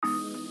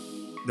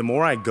the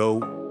more I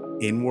go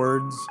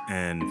inwards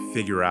and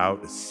figure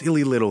out the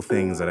silly little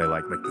things that I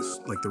like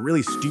the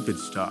really stupid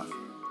stuff,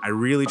 I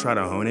really try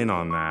to hone in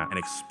on that and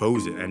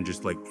expose it and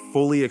just like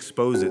fully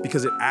expose it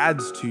because it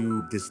adds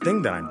to this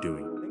thing that I'm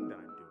doing.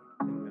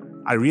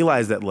 I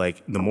realize that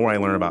like the more I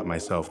learn about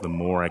myself, the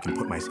more I can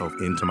put myself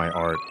into my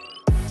art.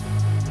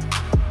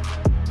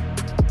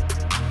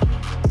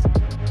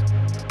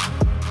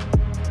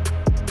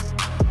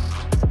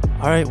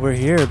 All right, we're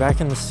here back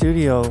in the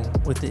studio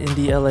with the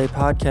Indie LA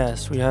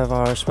podcast. We have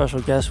our special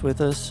guest with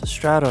us,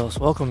 Stratøs.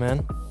 Welcome,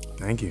 man.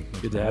 Thank you.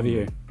 Good to have you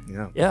Yeah.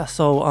 here. Yeah,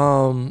 so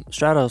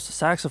Stratøs,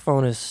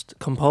 saxophonist,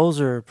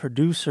 composer,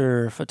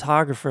 producer,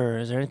 photographer.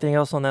 Is there anything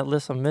else on that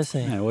list I'm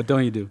missing? Yeah, what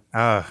don't you do?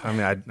 I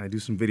do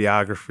some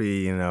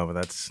videography,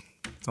 but it's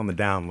on the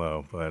down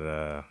low. But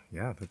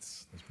yeah,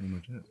 that's pretty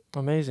much it.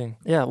 Amazing.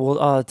 Yeah,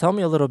 well, tell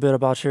me a little bit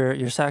about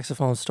your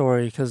saxophone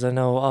story, because I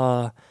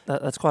know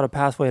that's quite a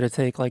pathway to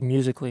take, like,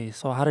 musically.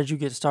 So how did you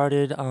get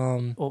started?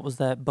 What was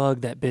that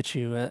bug that bit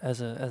you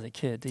as a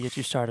kid to get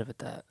you started with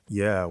that?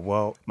 Yeah,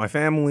 well, my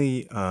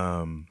family,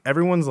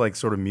 everyone's like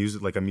sort of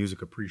a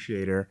music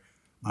appreciator.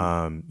 We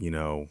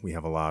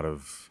have a lot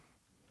of,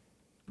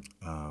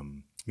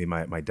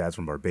 my dad's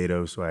from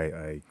Barbados, so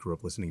I grew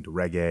up listening to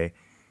reggae.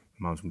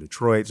 My mom's from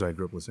Detroit, so I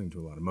grew up listening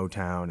to a lot of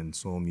Motown and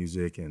soul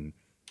music. And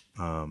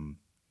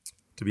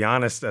to be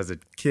honest, as a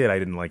kid, I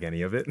didn't like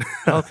any of it.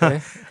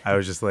 Okay. I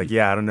was just like,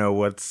 yeah, I don't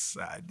know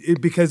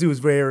because it was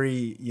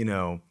very,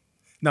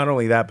 not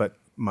only that, but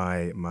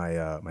my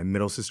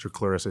middle sister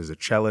Clarissa is a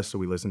cellist, so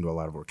we listened to a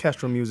lot of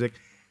orchestral music.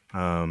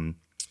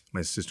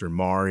 My sister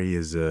Mari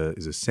is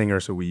a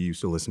singer, so we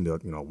used to listen to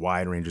a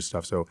wide range of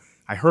stuff. So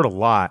I heard a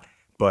lot,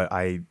 but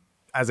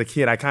as a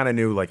kid, I kind of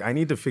knew like I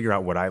need to figure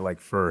out what I like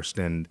first,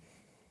 and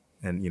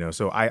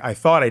so I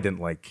thought I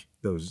didn't like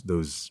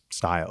those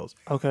styles.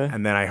 Okay.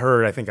 And then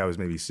I think I was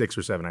maybe 6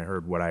 or 7. I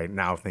heard what I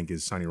now think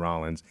is Sonny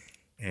Rollins,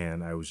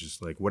 and I was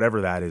just like,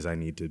 whatever that is, I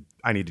need to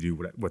do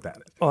what that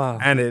is. Wow.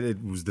 And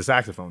it was the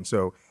saxophone.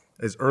 So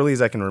as early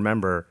as I can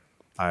remember,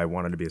 I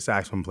wanted to be a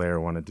saxophone player.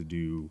 I wanted to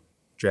do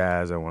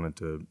jazz. I wanted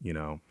to,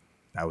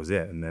 that was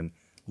it. And then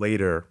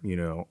later,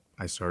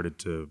 I started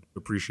to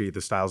appreciate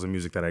the styles of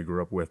music that I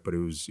grew up with, but it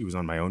was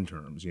on my own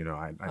terms.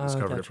 I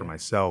discovered it for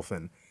myself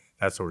and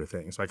that sort of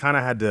thing. So I kind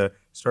of had to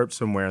start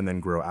somewhere and then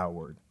grow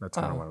outward. That's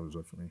kind of what it was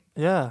for me.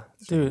 Yeah,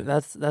 dude,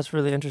 that's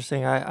really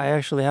interesting. I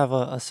actually have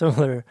a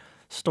similar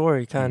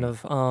story, kind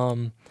of.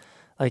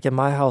 Like in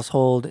my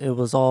household, it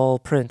was all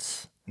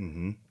Prince.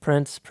 Mm-hmm.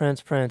 Prince.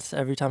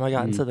 Every time I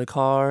got into the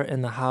car,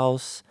 in the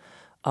house,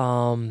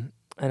 and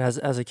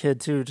as a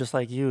kid too, just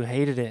like you,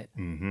 hated it.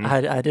 Mm-hmm.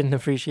 I didn't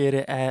appreciate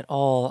it at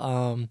all.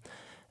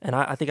 And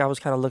I think I was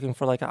kind of looking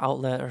for like an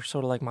outlet or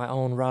sort of like my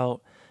own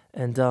route.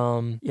 And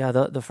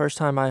the first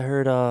time I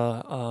heard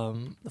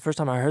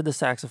the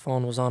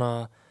saxophone was on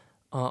a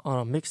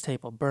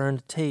mixtape, a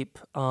burned tape.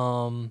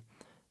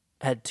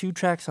 Had 2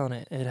 tracks on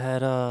it. It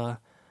had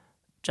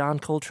John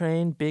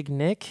Coltrane, Big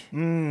Nick,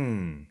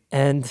 and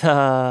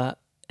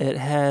it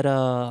had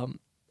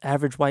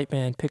Average White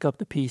Man, Pick Up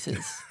the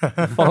Pieces,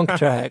 funk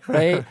track,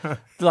 right?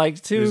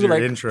 Like 2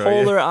 like intro,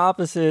 polar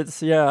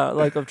opposites,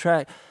 of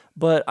track.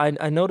 But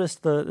I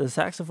noticed the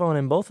saxophone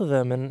in both of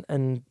them,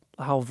 and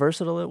how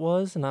versatile it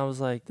was, and I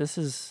was like, this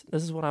is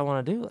what I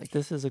want to do. Like,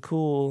 this is a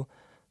cool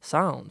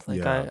sound. Like,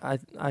 yeah.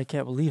 I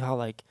can't believe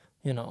how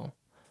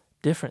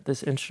different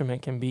this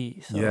instrument can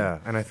be. So. Yeah,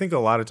 and I think a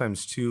lot of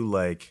times too,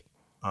 like,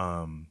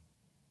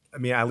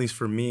 at least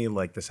for me,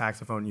 like the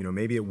saxophone,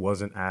 maybe it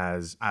wasn't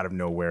as out of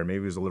nowhere.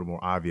 Maybe it was a little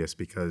more obvious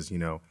because,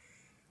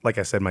 like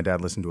I said, my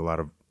dad listened to a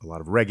lot of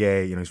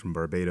reggae. He's from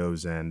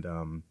Barbados, and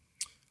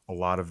a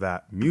lot of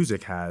that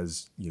music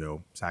has,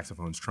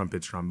 saxophones,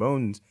 trumpets,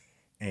 trombones.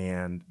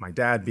 And my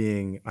dad,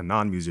 being a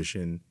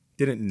non-musician,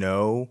 didn't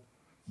know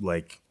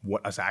like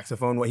what a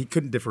saxophone was. He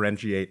couldn't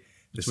differentiate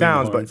the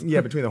sounds,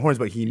 between the horns.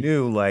 But he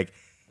knew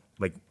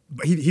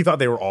he thought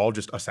they were all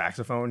just a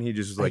saxophone. He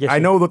just was like, I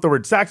know what the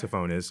word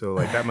saxophone is, so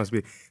like that must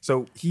be.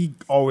 So he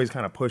always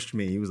kind of pushed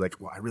me. He was like,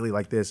 well, I really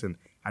like this, and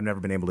I've never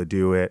been able to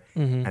do it.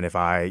 Mm-hmm. And if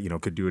I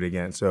could do it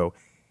again, so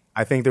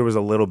I think there was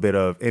a little bit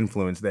of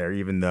influence there,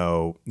 even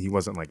though he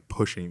wasn't like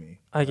pushing me.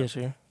 I get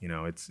you.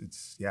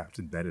 It's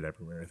embedded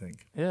everywhere, I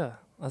think. Yeah,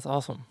 that's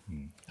awesome.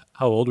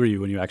 How old were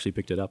you when you actually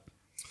picked it up?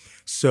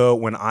 So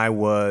when I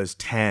was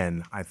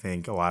 10, I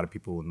think a lot of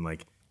people in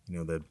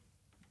the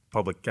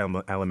public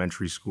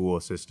elementary school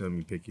system,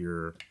 you pick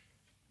your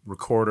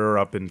recorder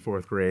up in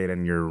 4th grade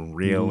and your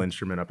real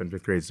instrument up in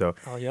 5th grade. So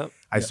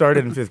I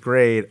started in 5th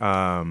grade.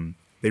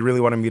 They really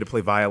wanted me to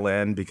play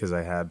violin because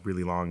I had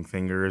really long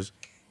fingers.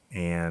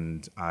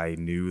 And I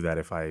knew that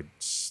if I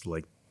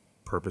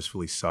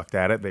purposefully sucked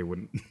at it, they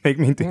wouldn't make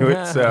me do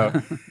it. So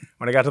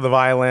when I got to the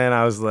violin,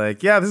 I was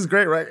like, yeah, this is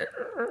great, right?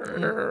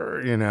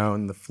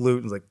 And the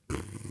flute was like,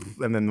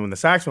 and then when the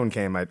saxophone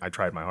came, I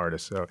tried my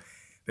hardest. So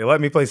they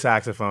let me play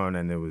saxophone,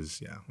 and it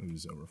was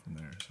over from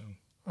there. So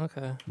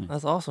okay,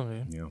 that's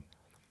awesome, dude. Yeah.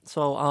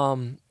 So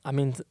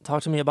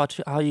talk to me about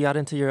how you got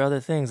into your other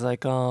things,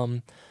 like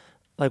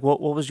like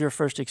what was your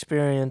first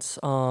experience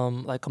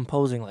like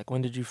composing? Like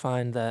when did you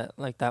find that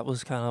like that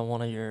was kind of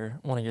one of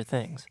your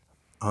things?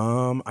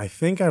 I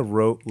think I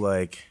wrote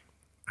like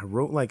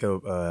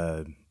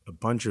a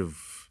bunch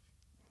of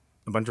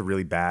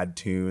really bad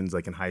tunes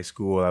like in high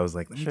school. I was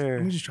like, let me Sure.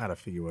 just try to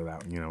figure it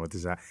out, what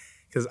this is,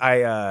 because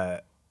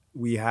I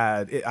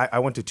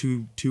went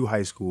to two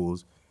high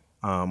schools.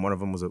 One of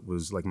them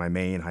was like my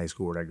main high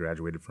school where I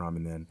graduated from,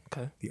 and then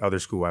Okay. the other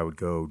school I would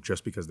go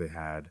just because they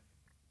had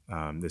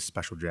this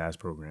special jazz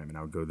program, and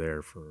I'd go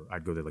there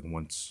like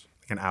once,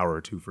 like an hour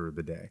or two for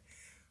the day.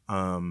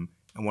 And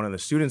one of the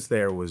students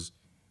there was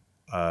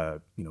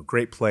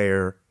great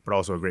player, but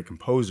also a great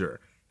composer.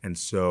 And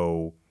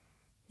so,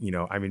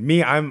 I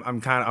mean,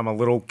 I'm a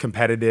little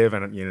competitive,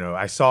 and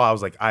I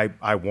was like,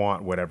 I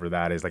want whatever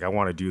that is. Like, I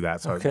want to do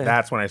that. So Okay.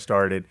 that's when I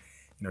started,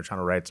 trying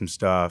to write some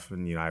stuff,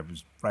 and I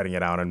was writing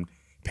it out on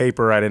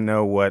paper. I didn't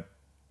know what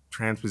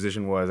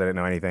transposition was. I didn't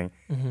know anything.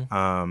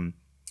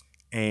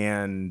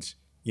 And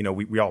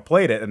we all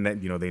played it, and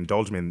then they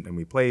indulged me, and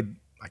we played.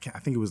 I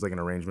think it was like an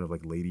arrangement of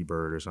like Lady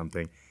Bird or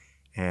something,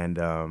 and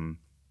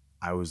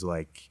I was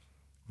like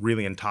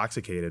really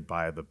intoxicated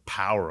by the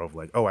power of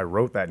like, oh, I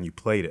wrote that and you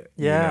played it.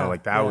 Yeah.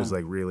 Like that Yeah. was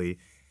like really,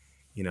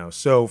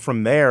 So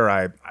from there,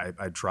 I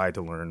tried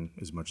to learn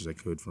as much as I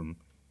could from,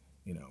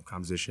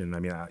 composition. I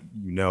mean,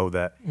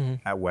 that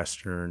at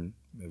Western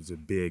there's a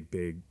big,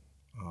 a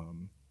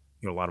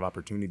lot of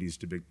opportunities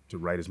to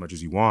write as much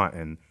as you want,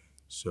 and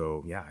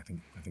so yeah, I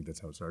think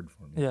that's how it started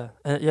for me.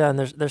 And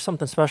there's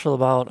something special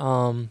about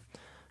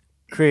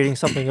creating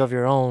something of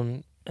your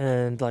own,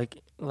 and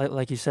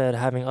like you said,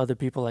 having other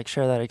people like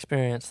share that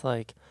experience,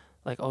 like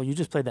oh, you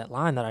just played that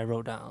line that I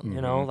wrote down,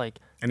 like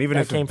And even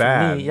that if it's came from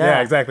bad, me. yeah,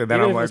 exactly. Then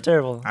Even I'm if like, it's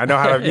terrible. I know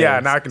how to, yeah,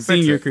 now I can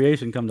seeing fix your it.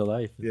 creation come to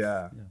life.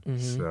 Yeah.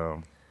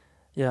 So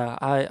Yeah,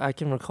 I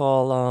can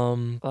recall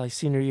like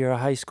senior year of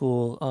high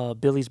school,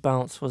 Billy's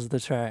Bounce was the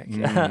track,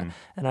 and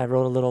I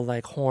wrote a little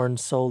like horn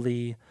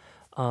soli,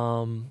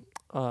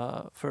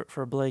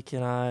 for Blake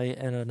and I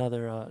and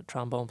another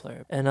trombone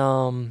player,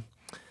 and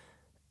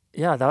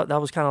yeah, that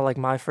was kind of like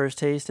my first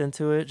taste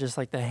into it, just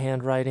like the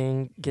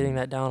handwriting, getting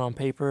that down on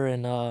paper,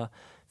 and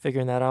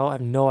figuring that out. I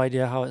have no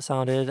idea how it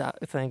sounded.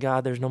 Thank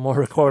God there's no more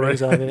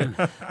recordings of it.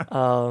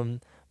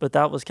 But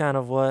that was kind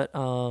of what,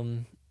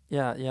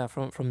 yeah.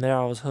 From there,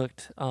 I was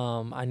hooked.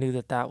 I knew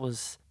that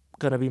was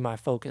gonna be my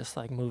focus,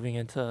 like moving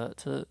into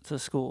to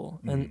school,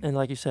 and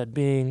like you said,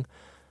 being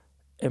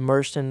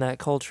immersed in that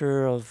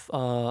culture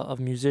of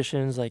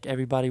musicians, like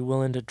everybody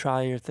willing to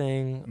try your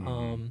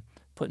thing,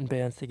 putting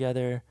bands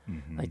together,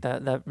 like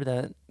that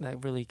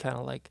really kind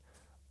of like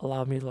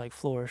allowed me to like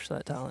flourish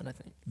that talent, I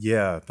think.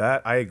 yeah,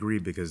 that I agree,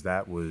 because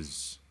that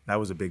was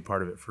a big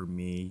part of it for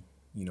me.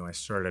 I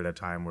started at a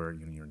time where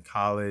you're in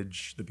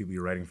college, the people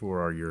you're writing for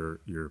are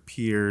your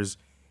peers,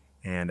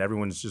 and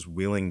everyone's just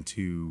willing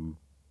to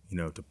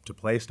to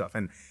play stuff.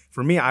 And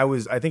for me,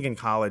 I think in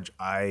college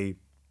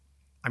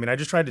I mean, I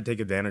just tried to take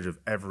advantage of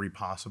every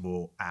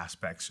possible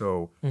aspect.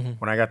 So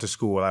when I got to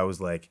school, I was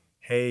like,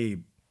 hey,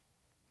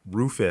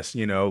 Rufus,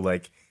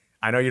 like,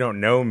 I know you don't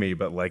know me,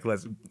 but like,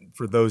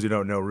 for those who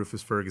don't know,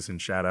 Rufus Ferguson,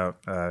 shout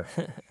out,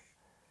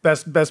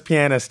 best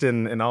pianist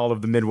in all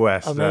of the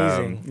Midwest.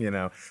 Amazing.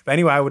 But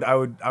anyway, I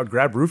would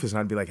grab Rufus and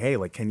I'd be like, hey,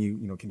 like, can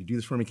you do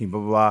this for me? Can you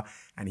blah, blah, blah?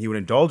 And he would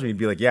indulge me and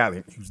be like, yeah,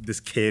 who's this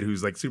kid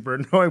who's like super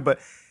annoying. But,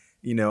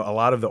 a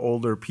lot of the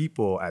older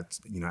people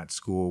at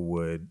school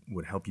would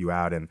help you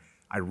out. And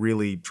I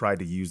really tried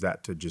to use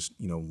that to just,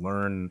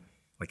 learn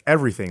like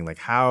everything, like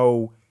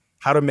how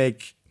to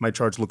make my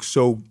charts look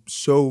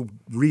so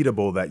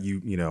readable that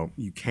you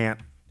can't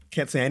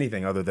say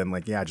anything other than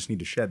like, yeah, I just need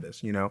to shed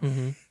this,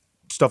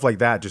 stuff like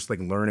that. Just like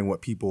learning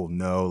what people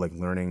know, like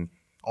learning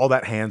all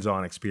that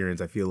hands-on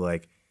experience. I feel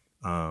like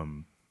at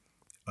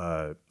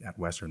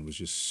Western was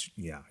just,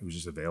 it was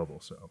just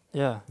available. So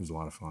Yeah, it was a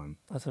lot of fun.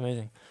 that's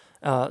amazing.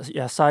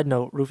 Yeah, side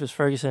note, Rufus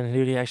Ferguson and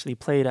Nudie actually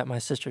played at my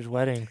sister's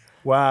wedding.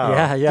 Wow.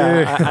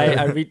 Yeah.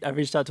 I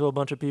reached out to a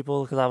bunch of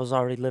people because I was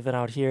already living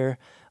out here.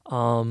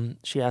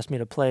 She asked me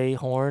to play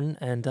horn,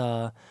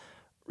 and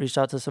reached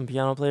out to some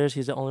piano players.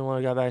 He's the only one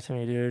who got back to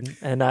me, dude.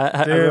 And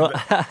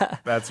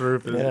That's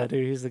Rufus. yeah,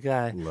 dude, he's the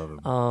guy. Love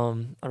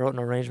him. I wrote an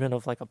arrangement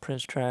of like a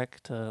Prince track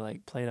to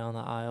like play down the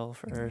aisle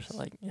for her. So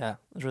like, yeah,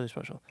 it was really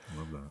special.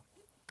 Love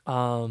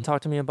that.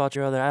 Talk to me about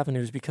your other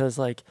avenues, because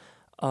like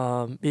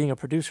being a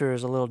producer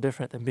is a little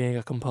different than being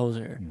a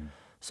composer.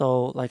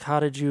 So like, how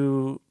did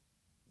you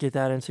get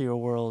that into your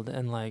world,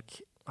 and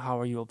like how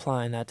are you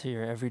applying that to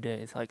your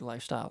everyday like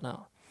lifestyle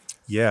now?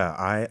 Yeah,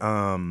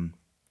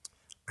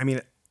 I mean,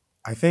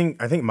 I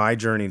think my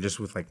journey just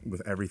with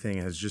everything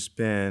has just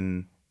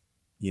been,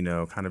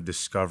 kind of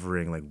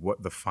discovering like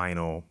what the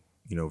final,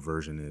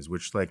 version is,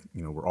 which like,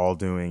 we're all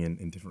doing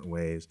in different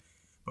ways.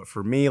 But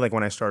for me, like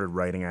when I started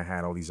writing, I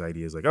had all these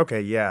ideas like, okay,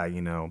 yeah,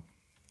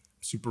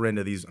 super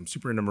into these. I'm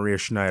super into Maria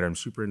Schneider. I'm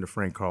super into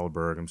Frank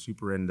Carlberg. I'm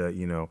super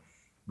into,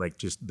 like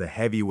just the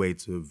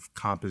heavyweights of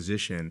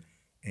composition.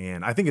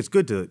 And I think it's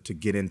good to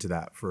get into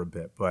that for a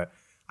bit. But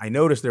I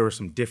noticed there were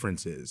some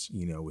differences,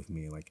 with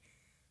me. Like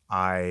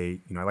I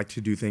like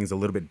to do things a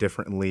little bit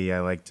differently. I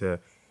like to,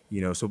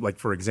 so like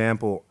for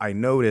example, I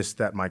noticed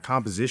that my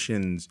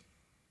compositions,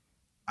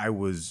 I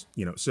was,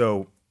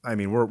 so I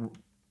mean, we're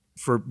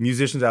for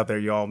musicians out there,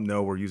 you all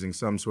know we're using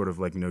some sort of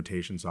like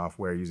notation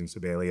software, using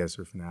Sibelius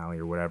or Finale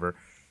or whatever.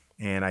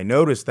 And I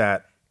noticed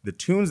that the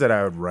tunes that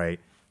I would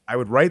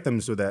write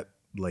them so that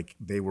like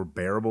they were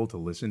bearable to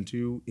listen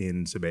to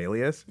in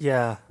Sibelius.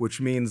 Yeah.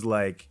 Which means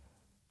like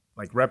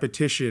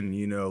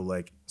repetition,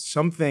 like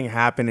something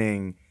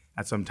happening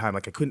at some time.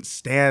 Like I couldn't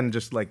stand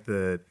just like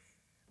so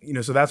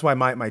that's why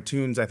my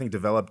tunes I think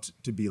developed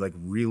to be like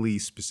really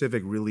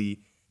specific, really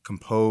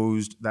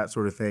composed, that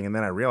sort of thing. And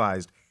then I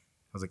realized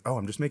I was like, oh,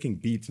 I'm just making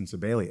beats in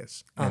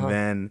Sibelius. And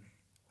then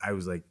I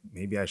was like,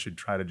 maybe I should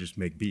try to just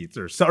make beats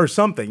or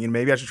something.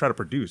 Maybe I should try to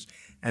produce.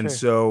 And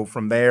so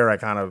from there, I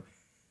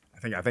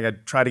think I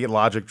tried to get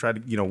Logic,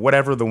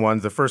 whatever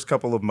the first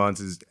couple of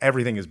months is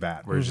everything is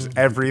bad. Where it's just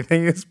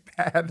everything is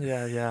bad.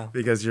 Yeah.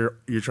 Because you're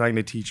trying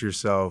to teach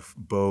yourself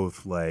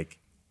both like,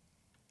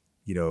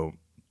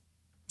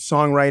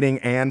 songwriting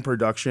and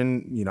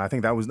production. I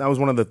think that was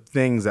one of the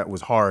things that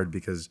was hard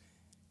because,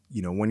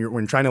 when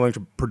you're trying to learn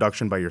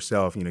production by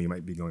yourself, you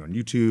might be going on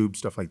YouTube,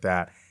 stuff like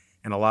that.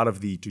 And a lot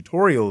of the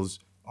tutorials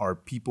are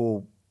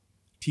people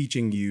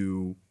teaching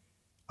you,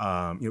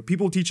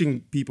 people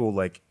teaching people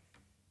like,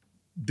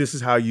 this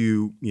is how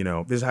you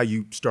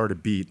start a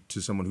beat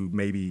to someone who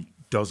maybe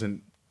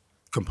doesn't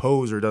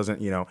compose or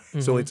doesn't,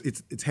 so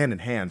it's hand in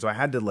hand. So I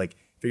had to like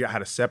figure out how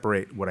to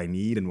separate what I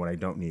need and what I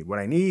don't need. What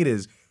I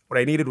needed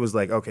was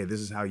like, okay,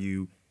 this is how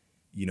you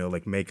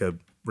like make a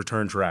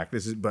return track.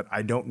 But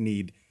I don't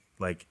need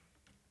like,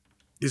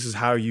 this is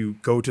how you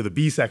go to the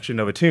B section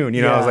of a tune.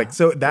 I was like,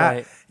 so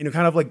that,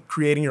 kind of like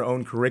creating your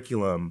own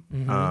curriculum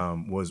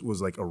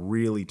was like a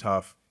really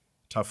tough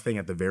thing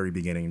at the very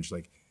beginning. And just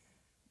like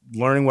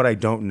learning what I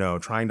don't know,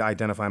 trying to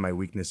identify my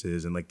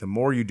weaknesses. And like, the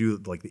more you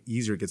do, like the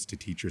easier it gets to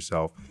teach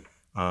yourself.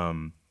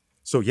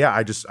 So yeah,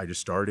 I just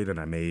started and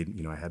I made,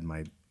 I had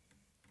my,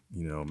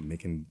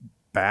 making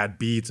bad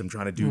beats. I'm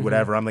trying to do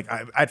whatever. I'm like,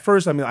 at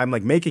first, I'm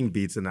like making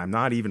beats and I'm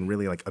not even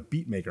really like a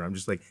beat maker. I'm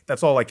just like,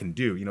 that's all I can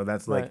do.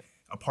 That's like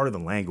a part of the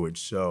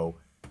language. So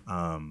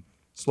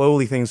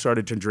slowly things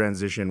started to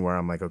transition where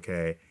I'm like,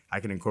 okay, I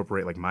can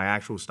incorporate like my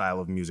actual style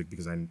of music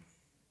because I'm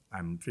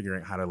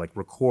figuring out how to like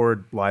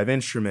record live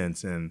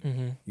instruments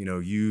and,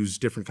 use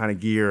different kind of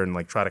gear and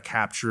like try to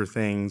capture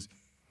things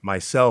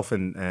myself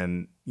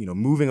and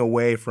moving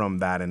away from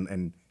that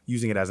and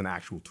using it as an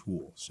actual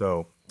tool.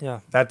 So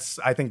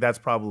I think that's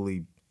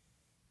probably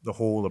the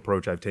whole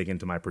approach I've taken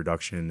to my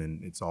production.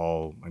 And it's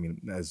all, I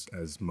mean, as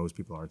most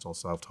people are, it's all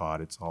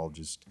self-taught. It's all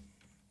just,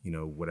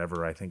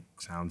 whatever I think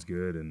sounds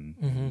good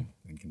and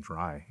can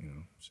try,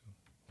 So.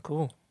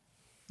 Cool.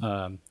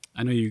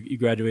 I know you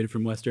graduated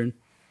from Western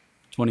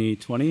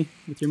 2020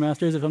 with your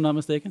master's, if I'm not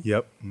mistaken.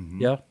 Yep.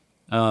 Yeah.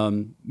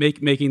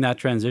 Making that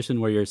transition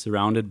where you're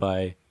surrounded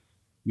by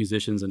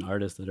musicians and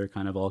artists that are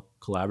kind of all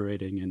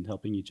collaborating and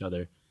helping each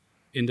other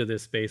into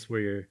this space where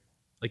you're,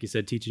 like you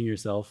said, teaching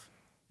yourself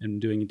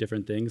and doing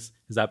different things.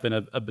 Has that been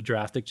a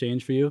drastic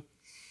change for you?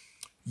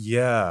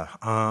 Yeah.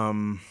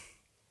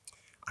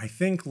 I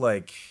think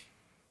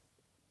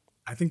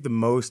the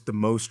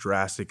most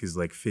drastic is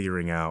like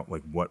figuring out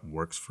like what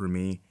works for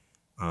me.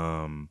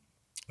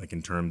 Like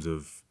in terms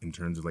of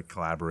like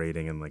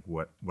collaborating and like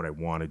what I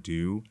want to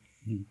do.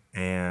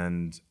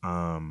 And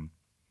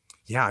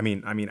yeah, I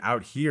mean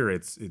out here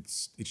it's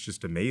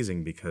just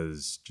amazing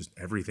because just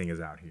everything is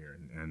out here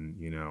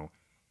and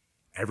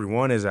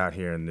everyone is out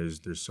here and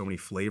there's so many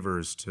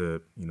flavors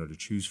to to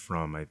choose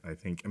from. I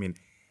think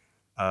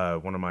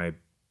one of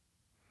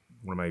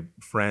my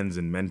friends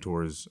and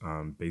mentors,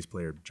 bass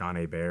player John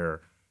A.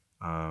 Bear,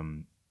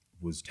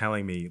 was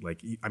telling me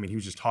like he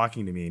was just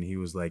talking to me and he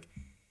was like,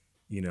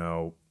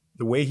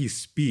 the way he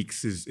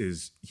speaks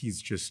is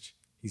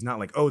he's not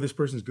like, oh, this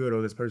person's good,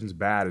 oh, this person's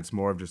bad. It's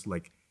more of just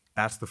like,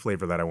 that's the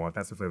flavor that I want.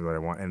 That's the flavor that I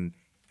want. And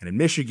in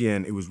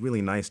Michigan, it was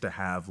really nice to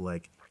have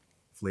like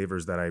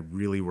flavors that I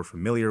really were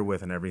familiar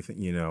with and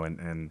everything,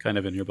 and kind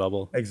of in your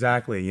bubble.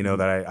 Exactly.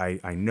 That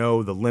I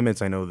know the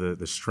limits, I know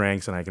the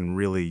strengths, and I can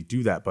really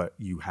do that, but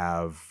you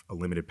have a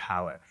limited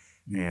palette.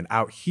 And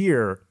out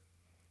here,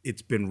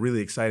 it's been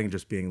really exciting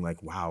just being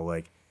like, wow,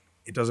 like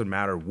it doesn't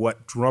matter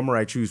what drummer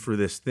I choose for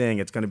this thing,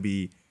 it's going to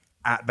be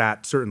at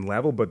that certain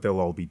level, but they'll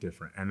all be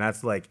different. And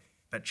that's like,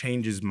 that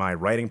changes my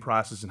writing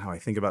process and how I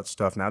think about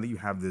stuff now that you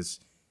have this,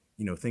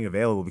 thing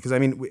available. Because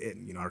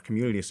our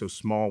community is so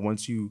small.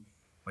 Once you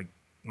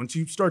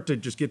start to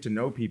just get to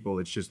know people,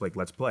 it's just like,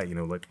 let's play,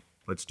 like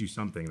let's do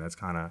something. That's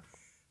kind of,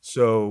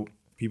 so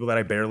people that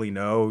I barely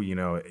know,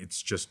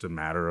 it's just a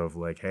matter of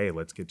like, hey,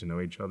 let's get to know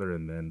each other.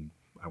 And then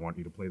I want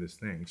you to play this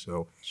thing.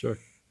 So sure.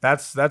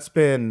 That's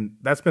been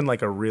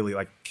like a really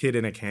like kid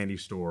in a candy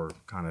store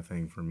kind of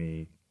thing for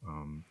me,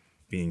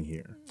 being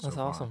here. That's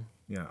awesome.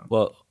 Yeah.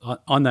 Well,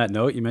 on that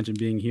note, you mentioned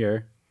being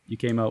here. You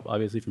came out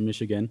obviously from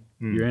Michigan.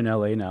 You're in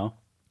LA now.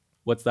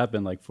 What's that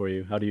been like for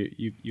you? How do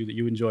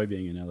you enjoy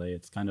being in LA?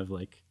 It's kind of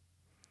like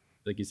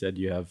you said,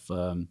 you have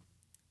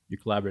you're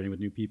collaborating with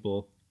new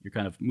people. you're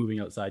kind of moving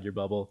outside your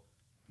bubble,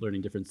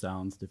 learning different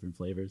sounds, different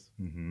flavors.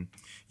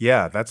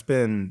 Yeah, that's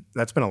been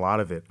a lot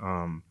of it.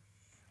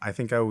 I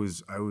think I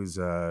was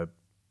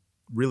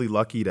really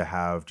lucky to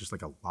have just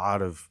like a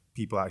lot of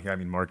people out here. I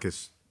mean,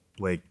 Marcus,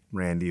 Blake,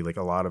 Randy, like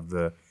a lot of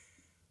the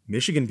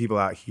Michigan people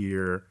out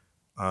here,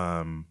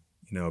 you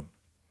know,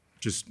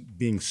 just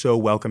being so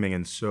welcoming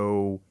and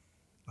so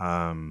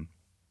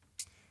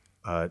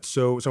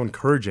so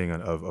encouraging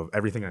of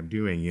everything I'm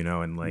doing, you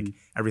know, and like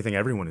everything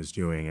everyone is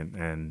doing,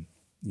 and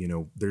you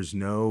know, there's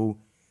no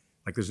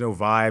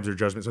vibes or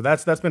judgment. So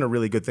that's been a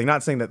really good thing.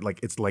 Not saying that like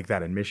it's like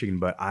that in Michigan,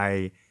 but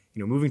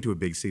moving to a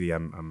big city,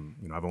 I'm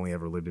I've only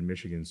ever lived in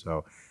Michigan, so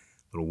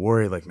a little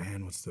worried, like,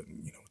 man, what's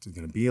it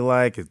gonna be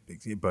like? It's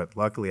big city, but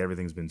luckily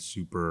everything's been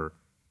super,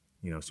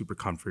 super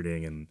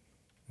comforting, and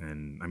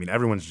I mean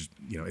everyone's just,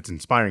 it's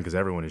inspiring because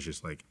everyone is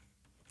just like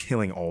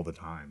killing all the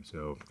time.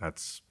 So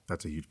that's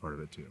a huge part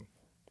of it too.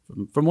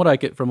 From what I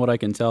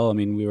can tell, I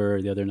mean,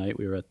 the other night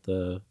we were at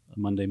the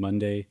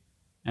Monday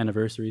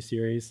anniversary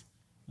series.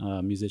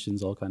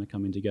 Musicians all kind of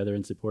coming together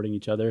and supporting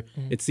each other.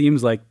 It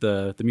seems like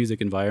the music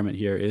environment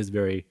here is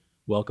very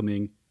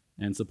welcoming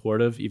and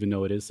supportive, even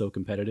though it is so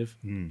competitive.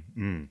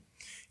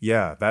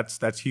 Yeah,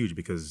 that's huge,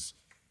 because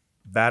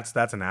that's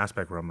an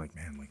aspect where I'm like,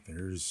 man, like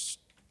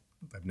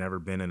I've never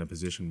been in a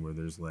position where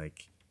there's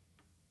like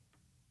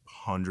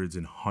hundreds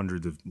and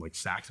hundreds of like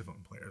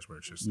saxophone players, where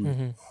it's just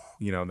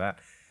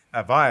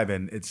that vibe,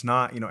 and it's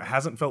not, it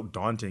hasn't felt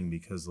daunting,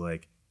 because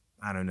like,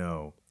 I don't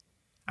know.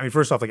 I mean,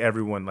 first off, like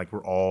everyone, like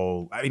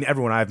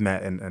everyone I've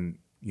met and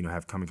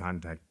have come in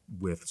contact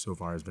with so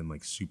far has been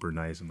like super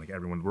nice, and like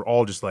we're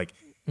all just like,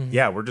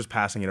 yeah, we're just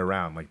passing it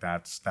around. Like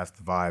that's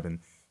the vibe, and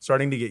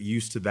starting to get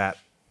used to that,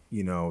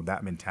 that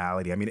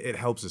mentality. I mean, it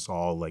helps us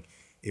all, like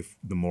if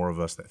the more of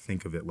us that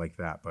think of it like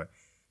that. But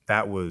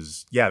that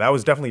was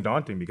definitely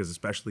daunting, because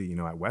especially,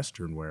 at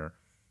Western, where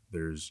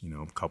there's,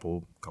 a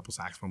couple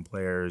saxophone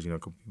players, a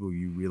couple people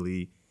you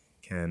really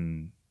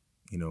can,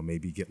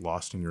 maybe get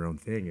lost in your own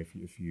thing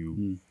if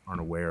you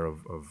aren't aware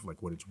of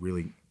like what it's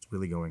really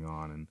going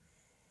on. And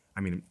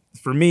I mean,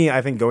 for me,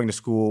 I think going to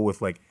school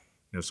with like,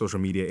 social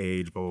media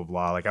age, blah, blah,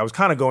 blah, like I was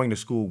kind of going to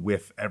school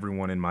with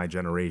everyone in my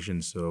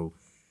generation. So,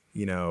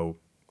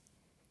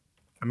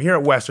 I'm here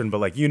at Western, but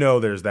like,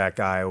 there's that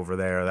guy over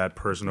there, that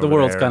person over The there.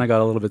 world's kind of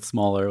got a little bit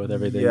smaller with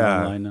everything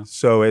online now.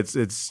 So it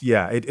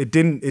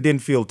didn't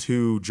feel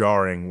too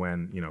jarring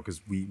when,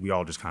 because we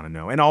all just kind of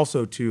know. And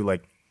also too,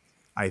 like,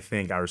 I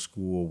think our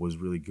school was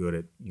really good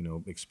at,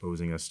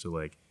 exposing us to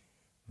like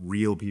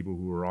real people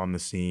who are on the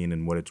scene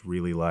and what it's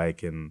really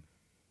like, and,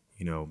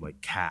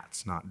 like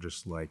cats, not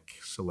just like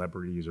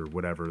celebrities or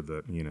whatever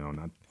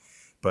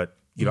but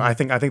I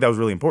think that was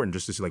really important,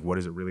 just to see like, what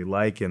is it really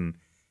like in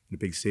a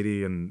big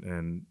city,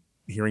 and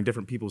hearing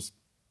different people's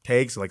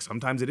takes. Like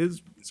sometimes it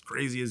is as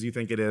crazy as you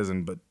think it is,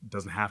 but it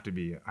doesn't have to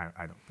be,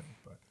 I don't think,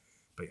 but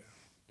yeah.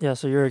 Yeah,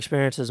 so your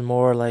experience is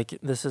more like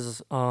this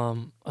is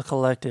a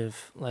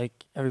collective, like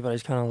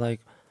everybody's kind of like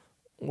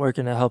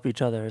working to help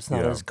each other. It's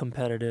not as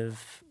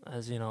competitive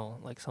as,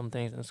 like some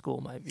things in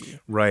school might be.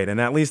 Right, and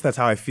at least that's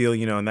how I feel,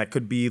 and that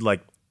could be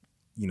like,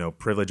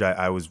 privilege.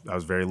 I was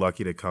very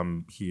lucky to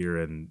come here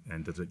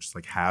and to just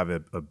like have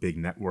a big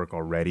network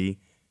already.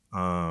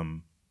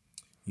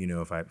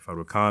 If I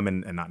would come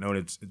and not known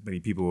as many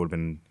people, it would have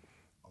been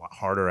a lot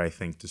harder, I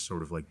think, to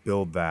sort of like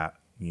build that,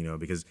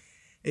 because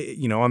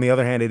on the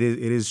other hand, it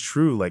is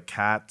true, like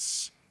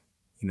cats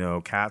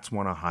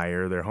want to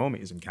hire their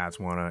homies, and cats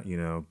want to,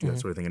 do that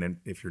sort of thing. And then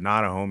if you're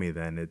not a homie,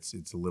 then it's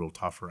a little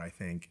tougher, I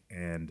think.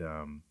 And,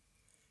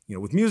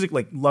 with music,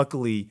 like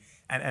luckily,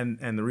 and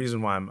the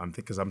reason why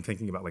because I'm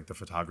thinking about like the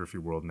photography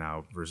world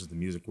now versus the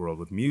music world.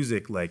 With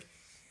music, like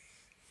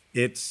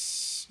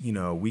it's,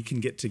 we can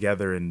get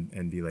together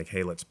and be like,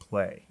 hey, let's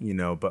play,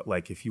 but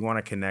like if you want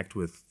to connect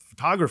with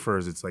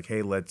photographers, it's like,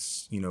 hey,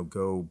 let's,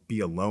 go be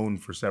alone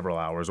for several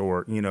hours,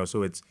 or,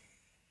 so it's,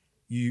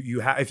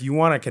 if you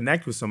want to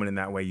connect with someone in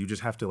that way, you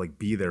just have to like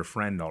be their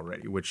friend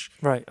already, which,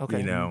 right.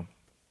 Okay.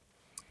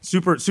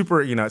 Super,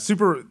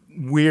 super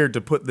weird to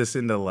put this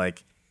into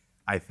like,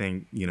 I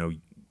think,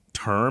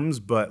 terms,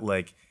 but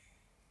like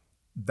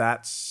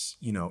that's,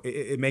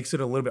 it makes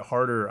it a little bit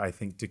harder, I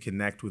think, to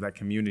connect with that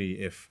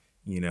community if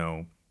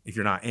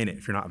you're not in it,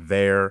 if you're not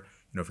there,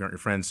 if you're not your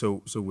friends.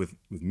 So with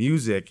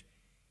music,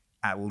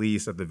 at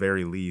least, at the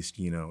very least,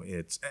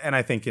 it's, and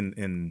I think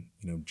in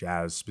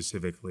jazz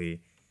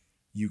specifically,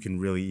 you can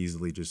really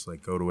easily just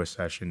like go to a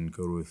session,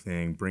 go to a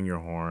thing, bring your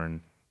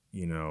horn,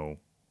 do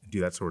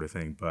that sort of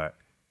thing. But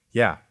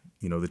yeah,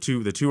 the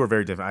two are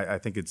very different. I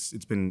think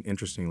it's been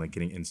interesting, like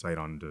getting insight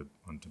onto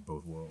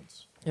both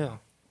worlds. Yeah,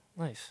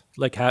 nice.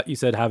 Like you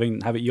said,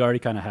 you already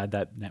kind of had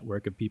that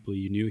network of people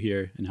you knew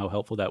here, and how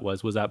helpful that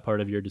was. Was that part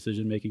of your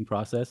decision making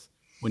process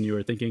when you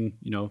were thinking,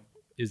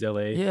 is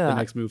LA the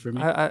next move for me?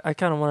 I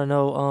kind of want to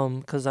know,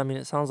 because I mean,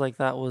 it sounds like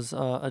that was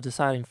a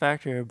deciding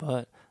factor,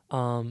 but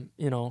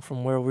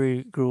from where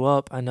we grew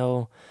up, I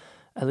know,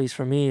 at least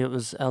for me, it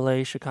was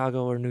LA,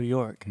 Chicago, or New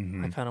York.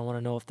 I kind of want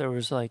to know if there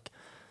was like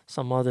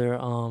some other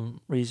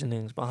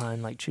reasonings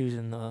behind like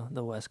choosing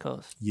the West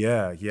Coast?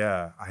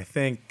 Yeah. I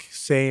think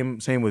same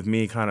with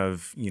me, kind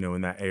of,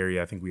 in that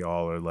area. I think we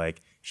all are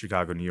like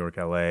Chicago, New York,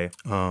 LA.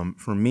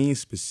 For me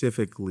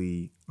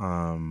specifically,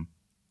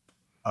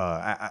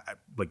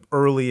 like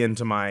early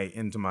into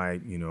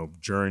my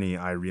journey,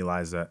 I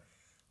realized that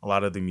a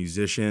lot of the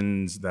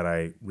musicians that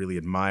I really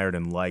admired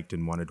and liked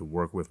and wanted to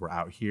work with were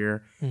out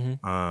here.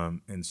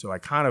 And so I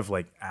kind of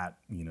like I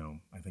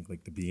think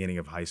like the beginning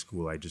of high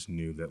school, I just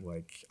knew that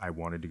like I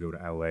wanted to go to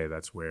LA.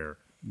 That's where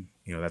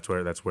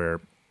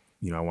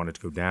I wanted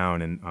to go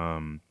down.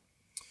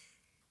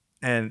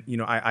 And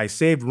I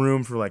saved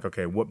room for like,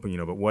 okay,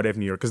 but what if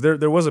New York? Because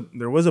there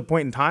was a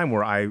point in time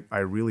where I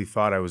really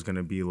thought I was going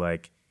to be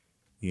like,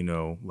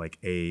 like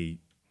a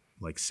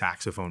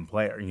saxophone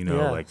player,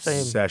 Yeah, like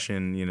same.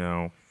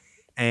 session,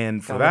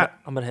 and for I'm that,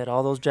 I'm gonna hit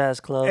all those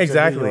jazz clubs in New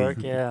exactly,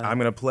 York. Yeah. I'm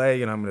gonna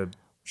play and I'm gonna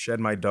shed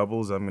my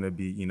doubles. I'm gonna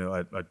be,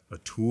 a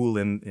tool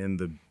in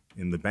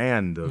the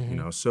band of,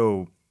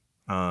 so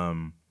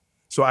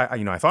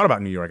I thought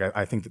about New York.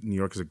 I think that New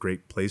York is a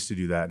great place to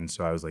do that, and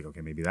so I was like,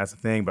 okay, maybe that's the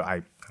thing. But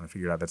I kind of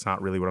figured out that's not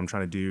really what I'm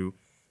trying to do.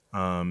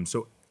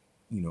 So,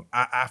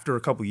 after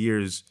a couple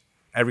years,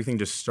 everything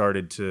just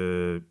started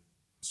to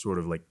sort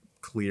of like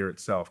clear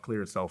itself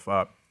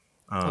up,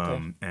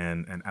 Okay.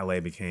 and LA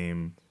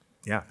became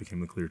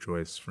the clear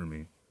choice for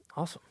me.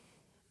 Awesome.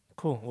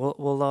 Cool.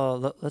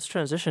 Let's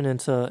transition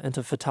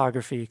into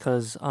photography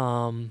because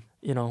I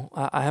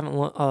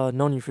haven't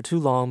known you for too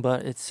long,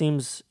 but it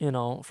seems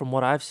from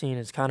what I've seen,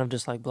 it's kind of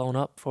just like blown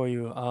up for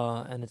you,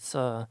 and it's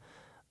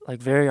like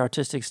very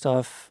artistic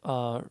stuff,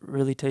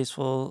 really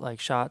tasteful like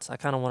shots. I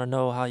kind of want to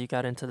know how you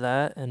got into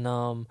that and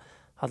how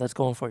that's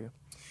going for you.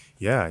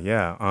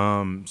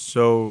 Yeah.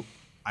 So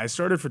I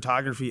started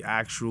photography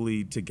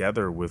actually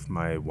together with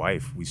my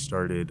wife. We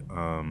started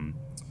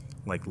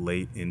like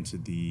late into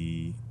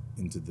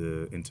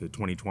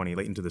 2020,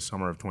 late into the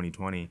summer of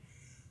 2020.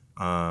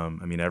 I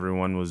mean,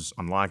 everyone was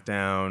on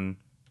lockdown.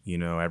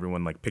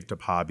 Everyone like picked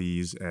up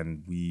hobbies,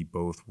 and we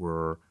both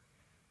were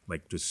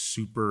like just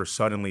super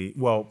suddenly.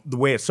 Well, the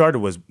way it started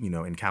was,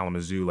 in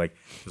Kalamazoo, like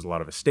there's a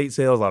lot of estate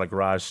sales, a lot of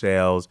garage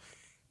sales.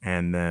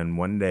 And then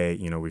one day,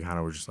 we kind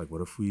of were just like,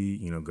 what if we,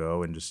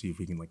 go and just see if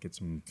we can like get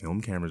some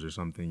film cameras or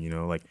something,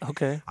 like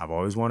Okay. I've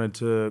always wanted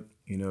to,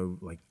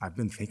 like I've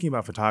been thinking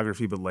about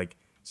photography, but like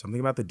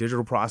something about the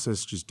digital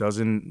process just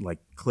doesn't like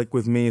click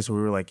with me. So we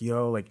were like,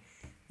 like,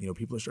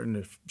 people are starting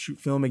to shoot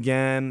film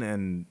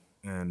again.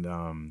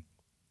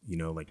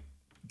 Like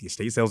the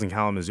estate sales in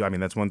Kalamazoo. I mean,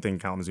 that's one thing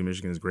Kalamazoo,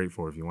 Michigan is great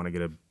for. If you want to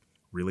get a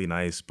really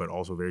nice, but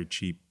also very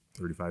cheap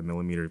 35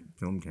 millimeter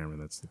film camera,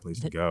 that's the place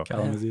to go.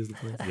 Kalamazoo is the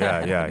place.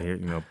 Yeah. Here,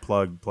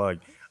 plug.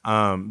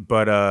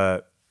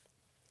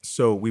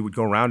 So we would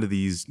go around to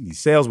these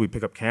sales. We'd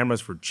pick up cameras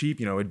for cheap.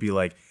 It'd be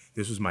like,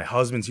 this was my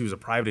husband's. He was a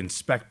private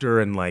inspector,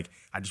 and like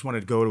I just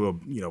wanted to go to a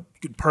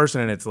good person,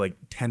 and it's like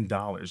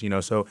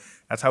 $10. So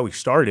that's how we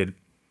started.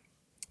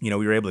 We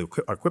were able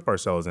to equip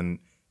ourselves, and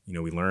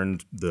we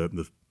learned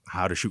the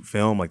how to shoot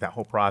film, like that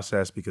whole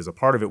process, because a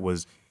part of it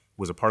was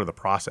a part of the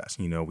process.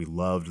 We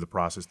loved the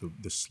process,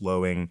 the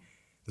slowing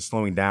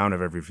down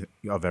of everything.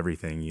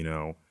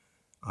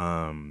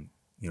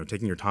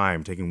 Taking your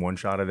time, taking one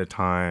shot at a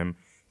time,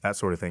 that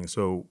sort of thing.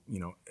 So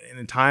in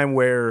a time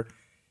where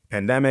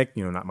pandemic,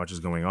 not much is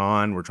going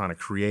on, we're trying to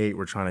create,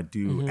 we're trying to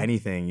do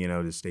anything,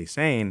 to stay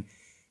sane.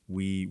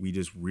 We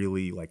just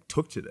really like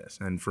took to this,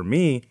 and for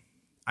me,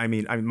 I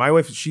mean, my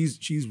wife, she's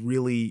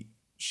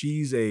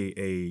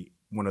a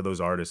one of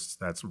those artists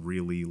that's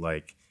really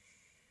like,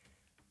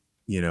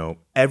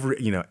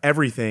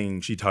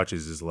 everything she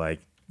touches is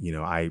like,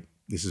 I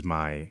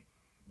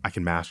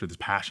can master this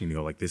passion,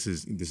 like this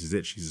is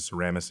it. She's a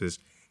ceramicist,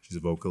 she's a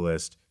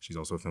vocalist, she's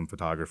also a film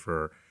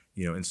photographer,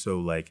 and so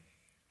like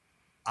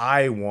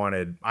I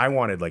wanted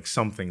like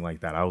something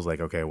like that. I was like,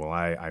 okay, well,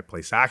 I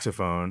play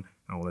saxophone.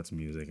 Oh, well, that's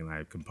music. And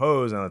I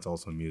compose, and that's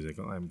also music.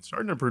 And I'm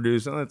starting to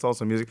produce, and that's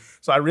also music.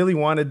 So I really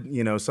wanted,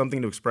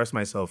 something to express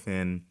myself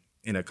in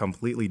a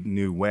completely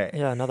new way.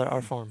 Yeah, another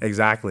art form.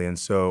 Exactly. And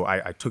so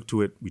I took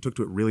to it. We took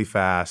to it really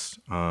fast.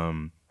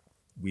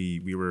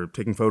 We were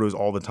taking photos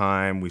all the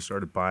time. We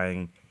started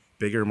buying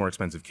bigger, more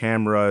expensive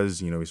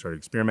cameras. We started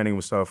experimenting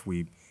with stuff.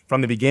 From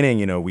the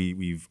beginning,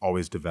 we've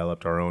always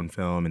developed our own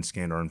film and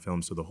scanned our own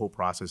film. So the whole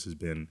process has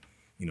been,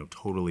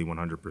 totally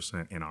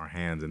 100% in our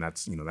hands. And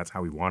that's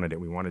how we wanted it.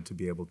 We wanted to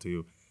be able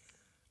to,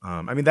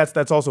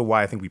 that's also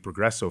why I think we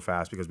progressed so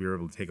fast, because we were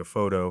able to take a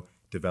photo,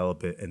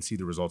 develop it, and see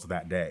the results of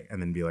that day,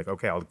 and then be like,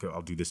 okay, I'll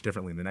do this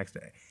differently the next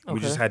day. And we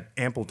just had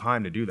ample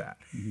time to do that.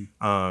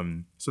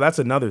 So that's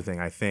another thing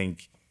I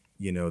think,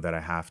 that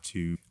I have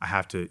to,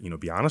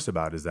 be honest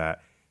about, is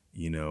that,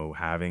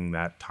 having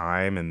that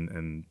time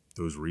and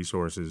those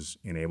resources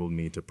enabled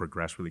me to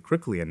progress really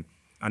quickly. And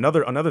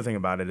another thing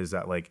about it is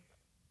that like,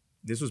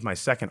 this was my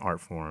second art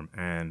form,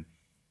 and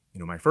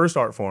my first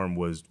art form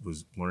was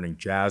learning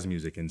jazz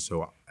music. And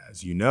so,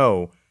 as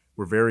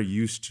we're very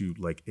used to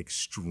like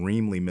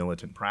extremely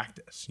militant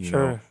practice.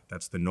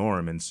 That's the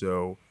norm. And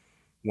so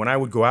when I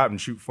would go out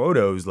and shoot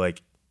photos,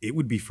 like it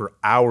would be for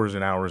hours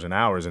and hours and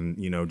hours. And,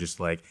 just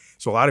like,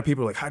 so a lot of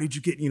people are like, how did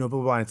you get, blah,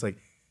 blah, blah. And it's like,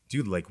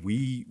 dude, like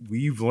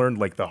we've learned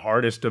like the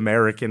hardest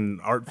American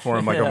art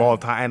form like of all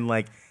time.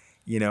 Like,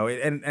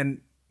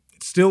 and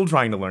still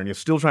trying to learn, you're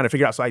still trying to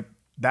figure out. So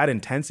that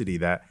intensity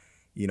that,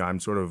 I'm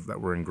sort of,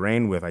 that we're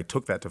ingrained with, I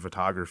took that to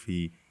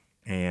photography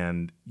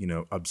and,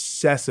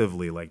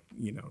 obsessively, like,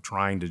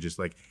 trying to just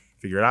like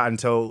figure it out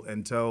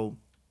until,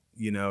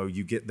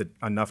 you get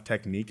enough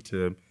technique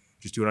to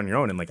just do it on your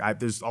own. And like,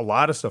 there's a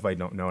lot of stuff I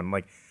don't know. And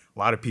like, a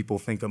lot of people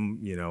think I'm,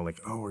 like,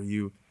 oh, are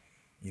you,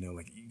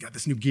 like you got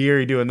this new gear,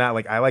 you're doing that.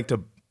 Like, I like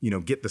to,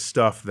 get the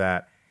stuff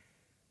that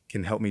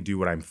can help me do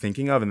what I'm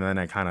thinking of. And then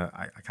I kind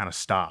of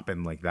stop.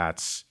 And like,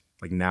 that's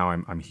like, now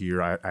I'm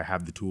here. I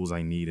have the tools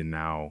I need. And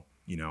now,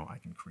 I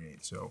can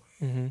create. So,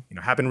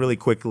 happened really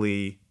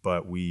quickly,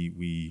 but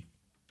we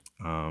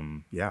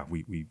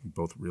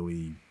both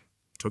really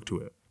took to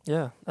it.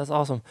 Yeah, that's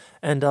awesome.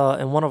 And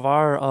one of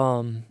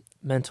our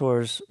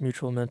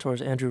mutual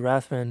mentors, Andrew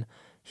Rathman,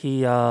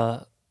 he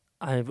I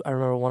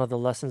remember one of the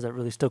lessons that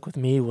really stuck with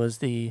me was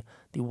the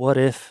what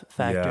if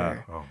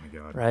factor. Yeah. Oh my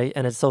God. Right?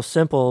 And it's so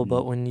simple,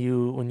 but when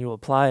you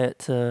apply it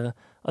to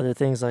other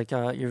things, like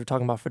you were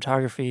talking about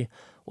photography,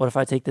 what if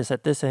I take this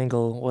at this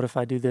angle? What if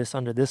I do this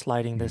under this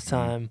lighting this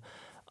time?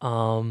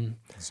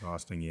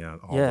 Exhausting, yeah.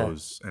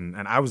 Those and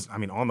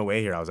on the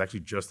way here, I was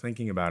actually just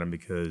thinking about him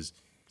because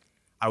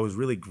I was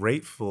really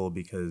grateful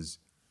because,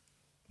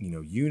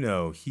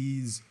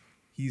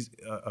 he's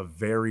a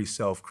very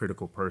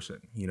self-critical person.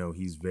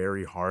 He's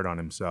very hard on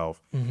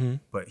himself,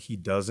 but he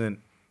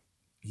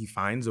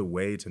finds a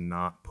way to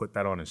not put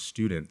that on his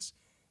students.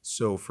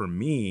 So for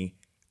me,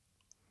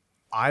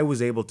 I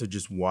was able to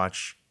just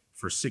watch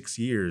for 6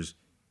 years,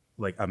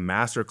 like a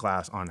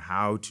masterclass on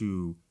how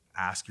to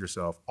ask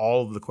yourself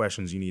all of the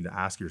questions you need to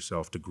ask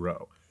yourself to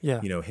grow. Yeah.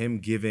 Him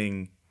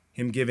giving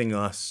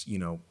us,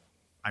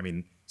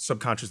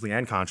 subconsciously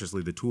and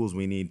consciously, the tools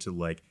we need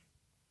to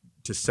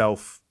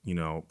self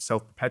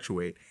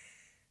perpetuate.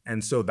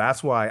 And so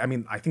that's why,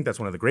 I think that's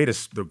one of the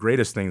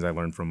greatest things I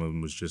learned from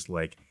him was just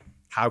like,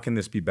 how can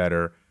this be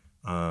better?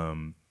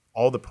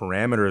 All the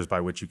parameters by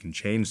which you can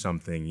change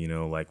something,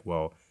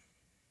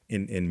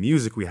 in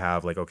music we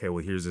have like, okay,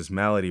 well, here's this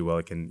melody. Well,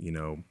 it can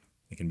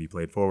be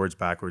played forwards,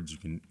 backwards. You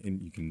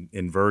can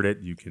invert it.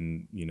 You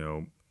can,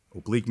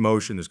 oblique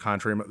motion. There's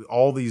contrary,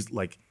 all these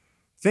like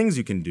things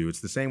you can do.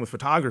 It's the same with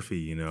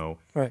photography,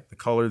 right. The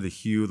color, the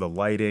hue, the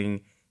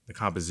lighting, the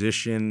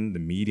composition, the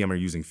medium. Are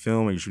you using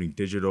film? Are you shooting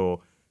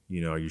digital?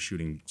 Are you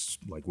shooting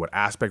like what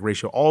aspect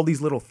ratio? All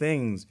these little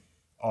things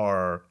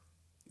are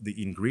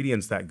the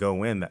ingredients that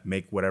go in that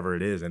make whatever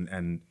it is.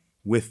 And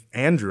with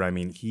Andrew,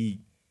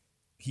 he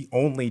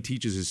only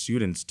teaches his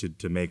students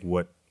to make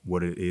what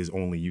it is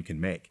only you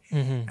can make.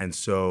 And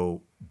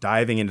so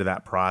diving into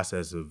that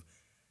process of,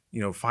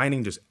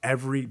 finding just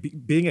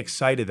being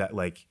excited that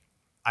like,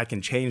 I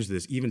can change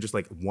this even just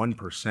like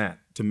 1%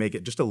 to make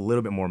it just a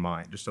little bit more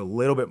mine, just a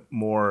little bit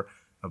more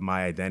of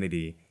my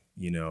identity,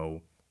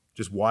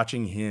 just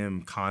watching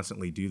him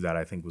constantly do that,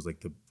 I think was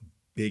like the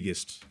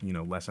biggest,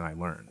 lesson I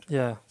learned.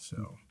 Yeah.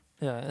 So.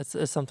 Yeah,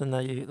 it's something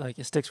that you like.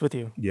 It sticks with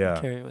you. Yeah.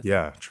 You carry it with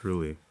you.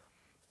 Truly.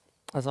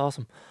 That's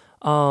awesome.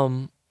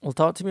 Well,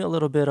 talk to me a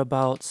little bit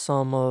about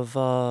some of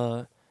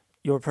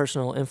your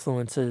personal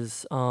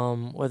influences,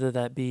 whether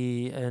that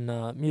be in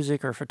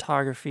music or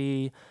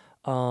photography,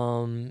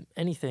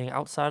 anything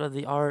outside of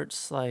the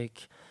arts.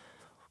 Like,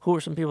 who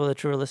are some people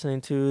that you were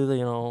listening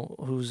to?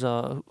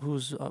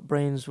 Whose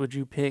brains would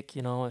you pick?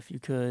 If you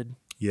could.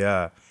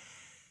 Yeah,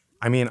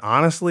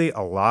 honestly,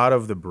 a lot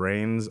of the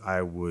brains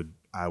I would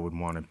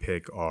want to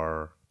pick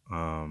are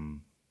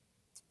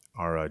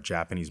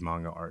Japanese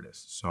manga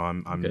artists. So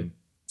I'm okay.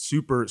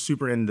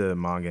 super into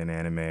manga and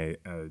anime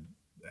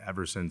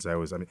ever since I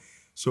was.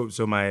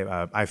 So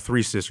my I have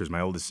 3 sisters.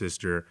 My oldest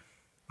sister,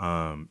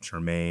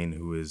 Charmaine,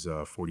 who is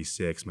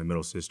 46. My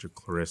middle sister,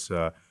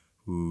 Clarissa,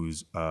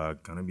 who's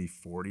gonna be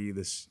 40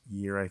 this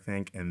year, I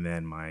think, and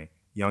then my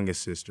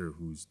youngest sister,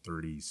 who's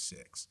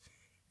 36.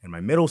 And my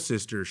middle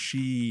sister,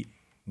 she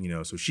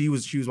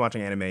was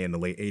watching anime in the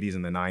late 80s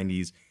and the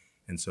 90s,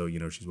 and so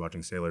she's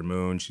watching Sailor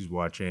Moon. She's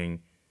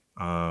watching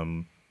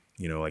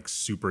like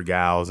Super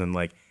Gals, and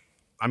like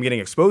I'm getting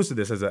exposed to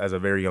this as a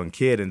very young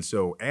kid, and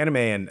so anime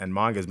and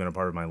manga has been a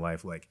part of my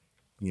life, like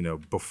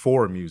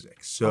before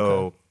music.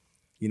 So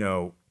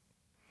okay.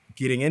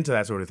 Getting into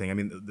that sort of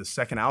thing. The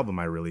second album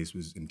I released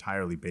was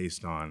entirely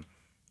based on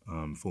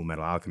Full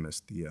Metal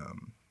Alchemist, the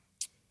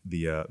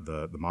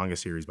manga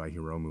series by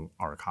Hiromu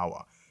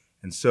Arakawa,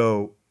 and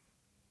so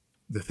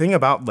the thing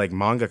about like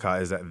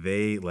mangaka is that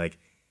they like.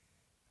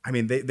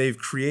 They've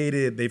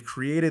created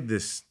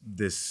this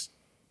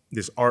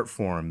art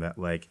form that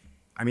like,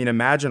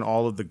 imagine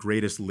all of the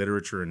greatest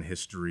literature in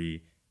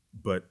history,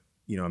 but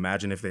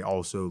imagine if they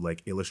also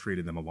like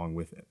illustrated them along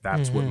with it.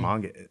 That's what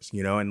manga is,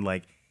 and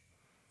like,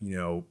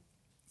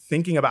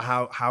 thinking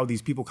about how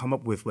these people come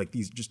up with like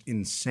these just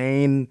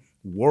insane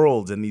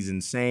worlds and these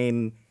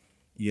insane,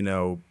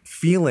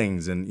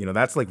 feelings, and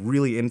that's like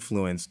really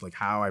influenced like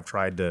how I've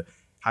tried to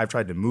I've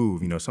tried to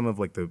move. You know, some of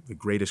like the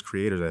greatest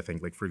creators, I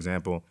think, like for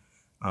example,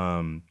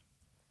 Hirohiko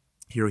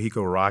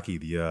Araki,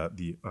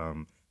 the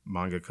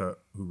mangaka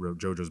who wrote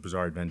JoJo's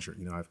Bizarre Adventure.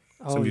 You know,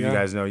 some of you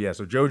guys know, yeah.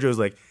 So JoJo's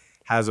like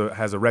has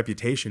a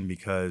reputation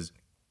because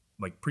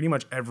like pretty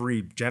much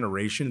every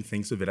generation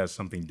thinks of it as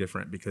something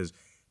different because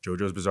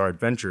JoJo's Bizarre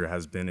Adventure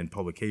has been in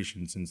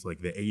publication since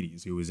like the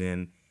 80s. It was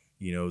in,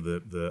 you know,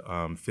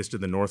 the Fist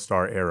of the North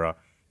Star era,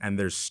 and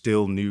there's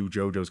still new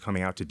JoJo's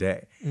coming out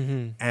today.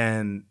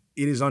 And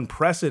it is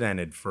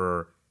unprecedented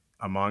for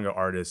a manga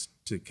artist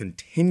to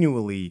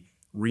continually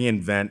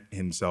reinvent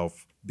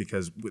himself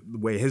because the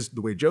way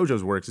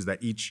JoJo's works is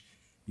that each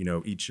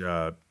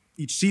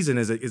season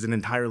is an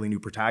entirely new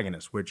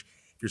protagonist. Which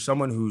if you're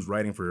someone who's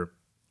writing for,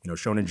 you know,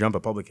 Shonen Jump, a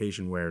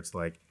publication where it's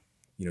like,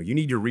 you know, you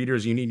need your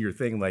readers, you need your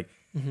thing, like,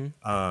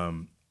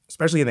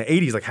 especially in the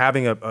 80s, like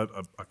having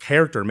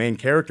a main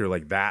character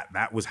like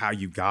that was how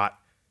you got,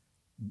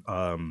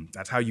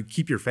 that's how you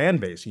keep your fan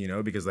base, you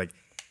know, because like,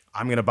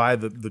 I'm going to buy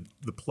the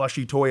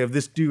plushy toy of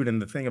this dude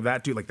and the thing of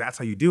that dude, like that's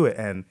how you do it.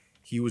 And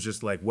he was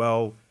just like,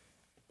 well,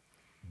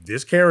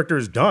 this character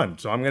is done,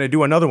 so I'm going to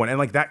do another one. And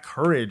like that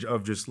courage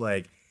of just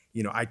like,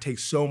 you know, I take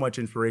so much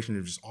inspiration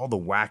of just all the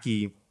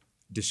wacky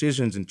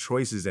decisions and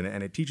choices, and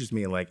it teaches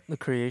me like the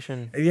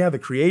creation. Yeah, the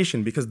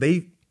creation, because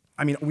we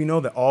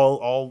know that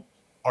all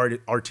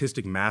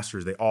artistic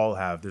masters, there's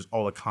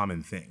all a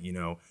common thing, you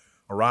know.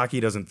 Araki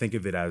doesn't think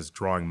of it as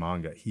drawing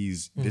manga.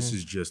 This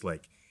is just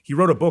like, he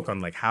wrote a book on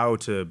like how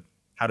to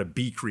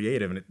be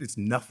creative, and it's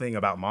nothing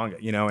about manga,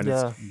 you know. And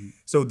it's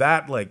so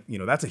that, like, you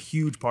know, that's a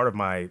huge part of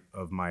my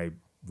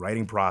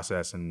writing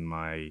process and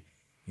my,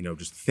 you know,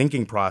 just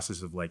thinking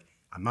process of like,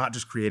 I'm not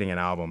just creating an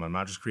album. I'm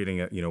not just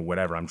creating a, you know,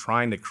 whatever. I'm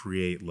trying to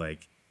create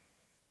like,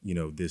 you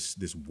know, this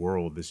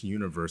world, this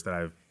universe that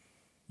I've,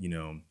 you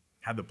know,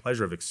 had the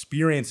pleasure of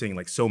experiencing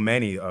like so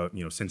many, you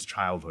know, since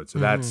childhood.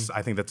 So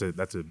I think that's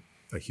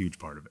a huge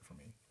part of it for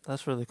me.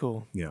 That's really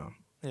cool. Yeah.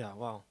 Yeah.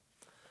 Wow.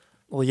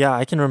 Well, yeah,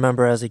 I can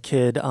remember as a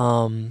kid.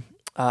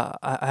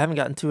 I haven't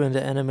gotten too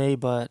into anime,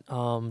 but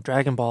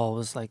Dragon Ball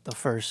was like the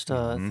first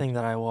thing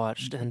that I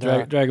watched, and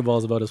Dragon Ball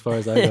is about as far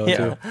as I go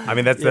too. I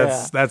mean,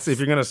 that's if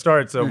you're gonna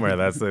start somewhere,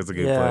 that's a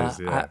good place.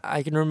 Yeah,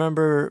 I can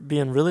remember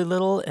being really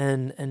little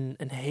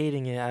and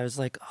hating it. I was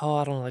like, oh,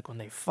 I don't like when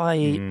they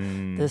fight.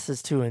 This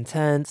is too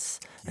intense.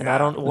 And I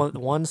don't.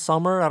 One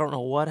summer, I don't know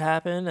what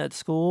happened at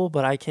school,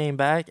 but I came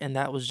back, and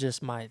that was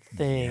just my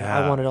thing.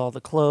 Yeah. I wanted all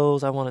the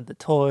clothes. I wanted the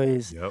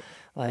toys. Yep.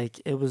 Like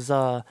it was.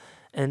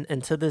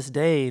 And to this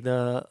day,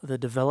 the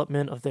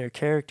development of their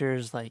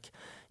characters, like,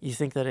 you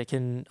think that it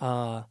can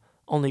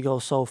only go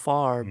so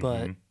far,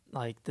 but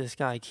like this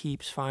guy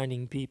keeps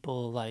finding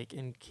people, like,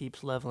 and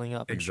keeps leveling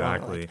up.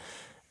 Exactly.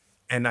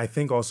 And I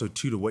think also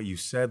too, to what you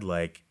said,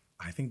 like,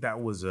 I think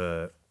that was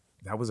a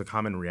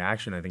common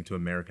reaction, I think, to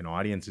American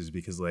audiences,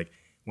 because like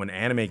when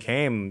anime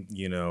came,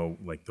 you know,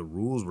 like the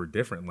rules were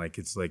different. Like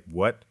it's like,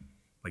 what,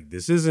 like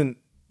this isn't,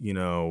 you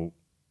know,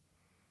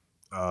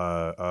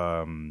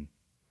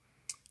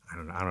 I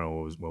don't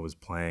know what was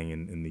playing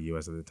in the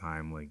US at the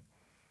time, like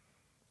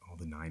all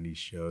the 90s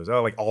shows,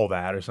 like all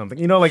that or something,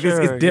 you know, like it's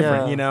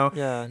different, you know.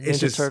 Yeah, it's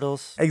Ninja just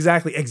Turtles.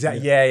 Exactly.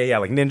 Yeah,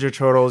 like Ninja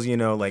Turtles, you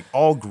know, like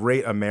all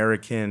great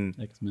American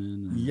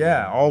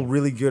X-Men. All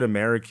really good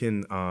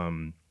American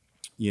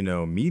you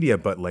know, media,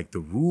 but like the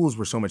rules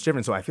were so much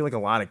different. So I feel like a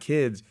lot of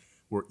kids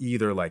were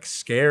either like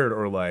scared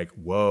or like,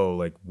 whoa,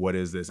 like what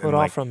is this? Put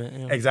off from it.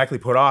 Yeah. Exactly,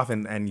 put off.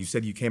 And you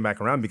said you came back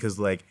around because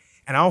like,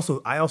 and I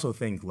also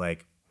think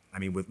like, I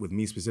mean, with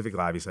me specifically,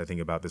 obviously I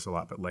think about this a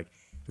lot, but like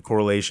the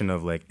correlation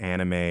of like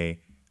anime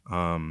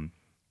in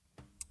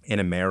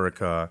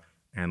America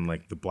and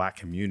like the Black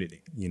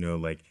community, you know,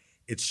 like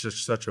it's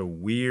just such a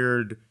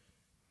weird,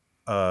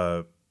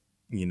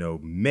 you know,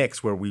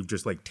 mix where we've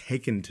just like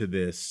taken to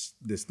this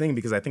thing,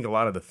 because I think a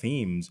lot of the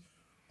themes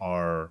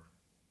are,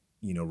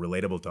 you know,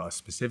 relatable to us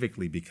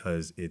specifically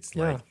because it's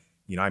like,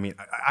 you know, I mean,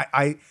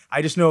 I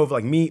just know of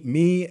like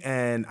me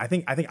and I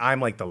think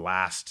I'm like the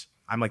last.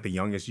 I'm like the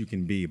youngest you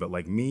can be, but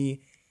like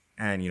me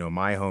and, you know,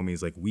 my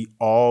homies, like we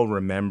all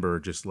remember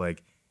just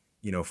like,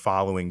 you know,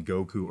 following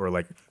Goku, or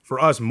like for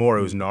us more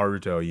it was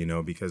Naruto, you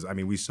know, because I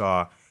mean we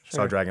saw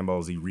Dragon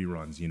Ball Z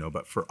reruns, you know,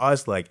 but for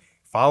us like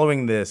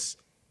following this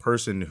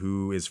person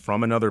who is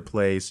from another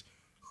place,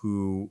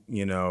 who,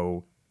 you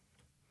know,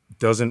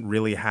 doesn't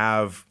really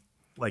have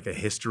like a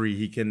history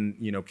he can,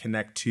 you know,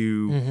 connect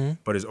to,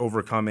 but is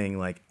overcoming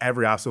like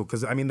every obstacle.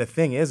 Because I mean the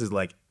thing is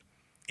like,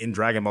 in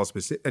Dragon Ball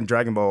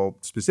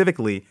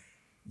specifically,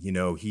 you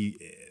know, he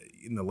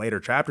in the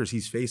later chapters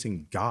he's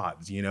facing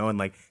gods, you know, and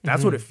like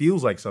that's what it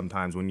feels like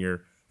sometimes when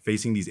you're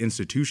facing these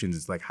institutions.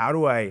 It's like, how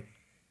do I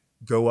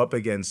go up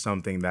against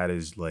something that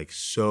is like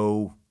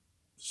so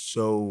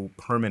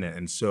permanent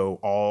and so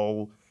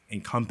all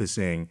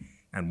encompassing,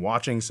 and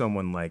watching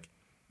someone like,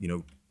 you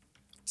know,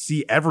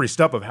 see every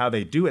step of how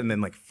they do it and then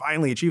like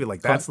finally achieve it.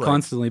 Like that's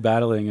constantly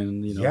battling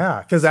and, you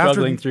know, because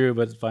struggling through,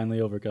 but finally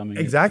overcoming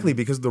exactly it.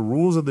 Because the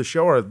rules of the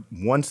show are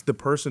once the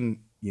person,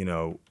 you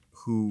know,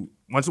 who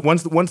once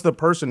the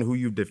person who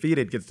you've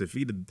defeated gets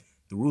defeated,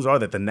 the rules are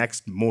that the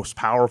next most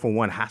powerful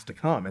one has to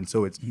come. And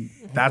so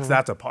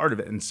that's a part of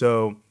it. And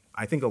so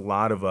I think a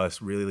lot of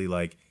us really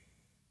like,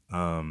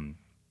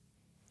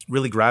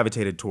 really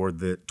gravitated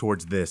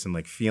towards this and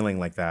like feeling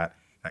like that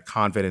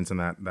confidence and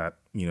that,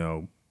 you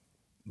know,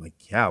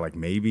 like, yeah, like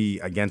maybe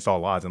against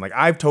all odds. And like,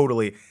 I've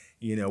totally,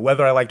 you know,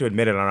 whether I like to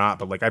admit it or not,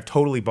 but like I've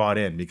totally bought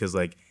in because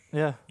like,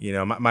 Yeah. you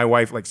know, my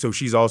wife, like, so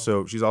she's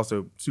also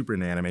super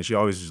into anime. She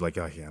always is like,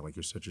 oh yeah, like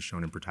you're such a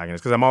shonen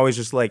protagonist. Cause I'm always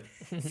just like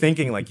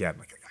thinking like, yeah,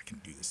 like I can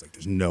do this. Like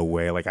there's no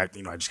way. Like I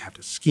just have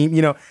to scheme,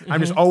 you know,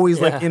 I'm just always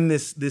like in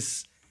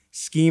this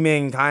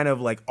scheming kind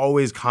of like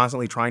always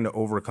constantly trying to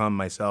overcome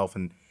myself.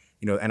 And,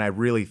 you know, and I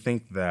really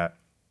think that,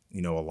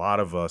 you know, a lot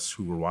of us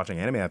who were watching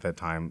anime at that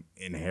time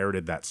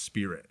inherited that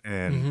spirit.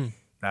 And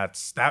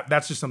that's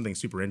just something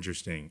super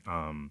interesting.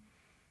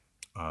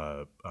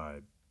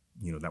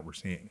 You know, that we're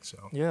seeing. So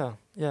Yeah.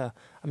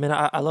 I mean,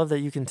 I love that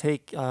you can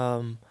take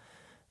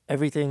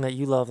everything that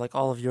you love, like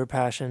all of your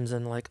passions,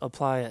 and like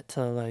apply it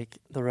to like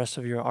the rest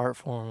of your art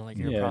form, like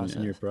your process.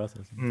 And your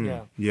process.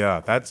 yeah,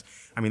 that's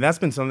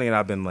been something that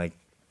I've been like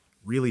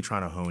really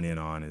trying to hone in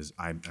on. Is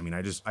I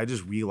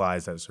just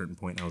realized at a certain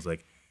point, I was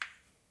like,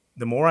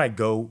 the more I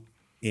go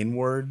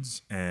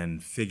inwards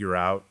and figure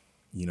out,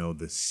 you know,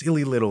 the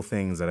silly little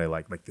things that I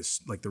like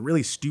this, like the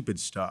really stupid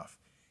stuff.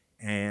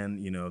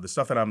 And, you know, the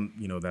stuff that I'm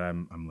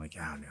like,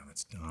 no,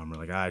 that's dumb. Or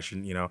like, I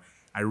shouldn't, you know,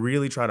 I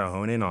really try to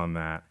hone in on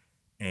that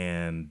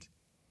and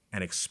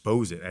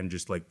expose it and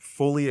just like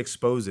fully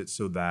expose it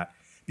so that,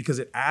 because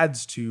it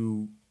adds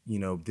to, you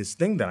know, this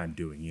thing that I'm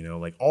doing, you know,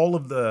 like all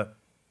of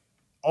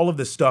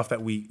the stuff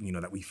that we, you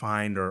know, that we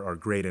find are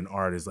great in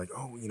art is like,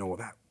 oh, you know, well,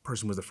 that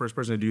person was the first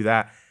person to do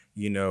that,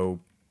 you know,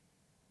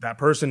 that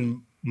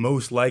person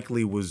most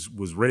likely was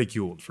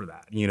ridiculed for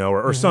that, you know,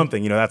 or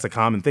something, you know, that's a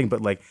common thing.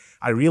 But like,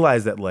 I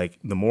realized that like,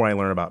 the more I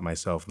learn about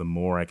myself, the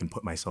more I can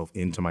put myself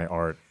into my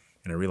art.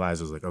 And I realized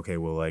I was like, okay,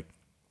 well, like,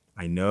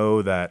 I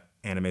know that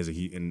anime is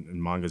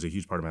and manga is a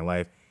huge part of my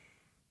life,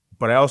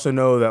 but I also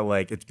know that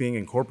like, it's being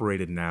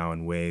incorporated now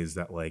in ways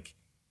that like,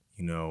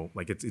 you know,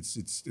 like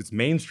it's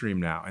mainstream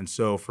now. And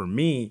so for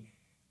me,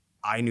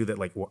 I knew that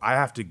like, well, I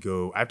have to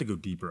go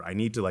deeper. I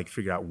need to like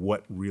figure out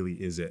what really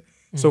is it.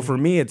 So for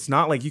me, it's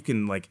not like you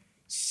can like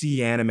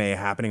see anime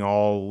happening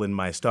all in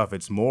my stuff.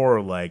 It's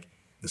more like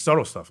the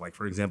subtle stuff. Like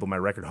for example, my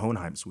record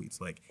Hohenheim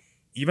Suites. Like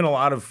even a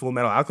lot of Full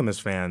Metal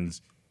Alchemist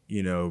fans,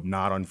 you know,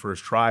 not on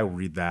first try will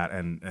read that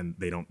and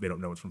they don't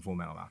know it's from Full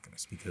Metal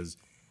Alchemist because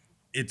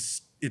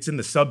it's in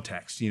the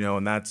subtext, you know,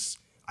 and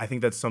I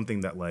think that's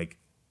something that like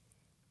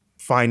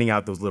finding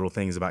out those little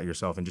things about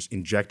yourself and just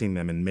injecting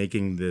them and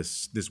making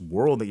this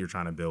world that you're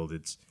trying to build.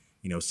 It's,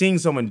 you know, seeing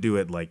someone do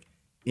it like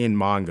in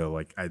manga,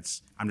 like I'm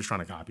just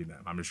trying to copy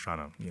them. I'm just trying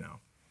to, you know,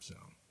 so.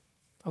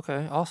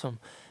 Okay, awesome.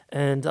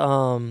 And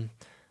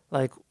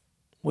like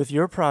with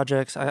your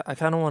projects, I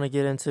kind of want to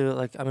get into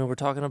like, I mean, we're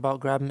talking about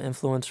grabbing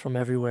influence from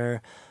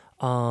everywhere.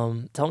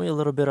 Tell me a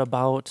little bit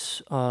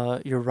about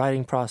your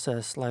writing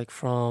process, like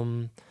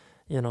from,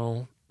 you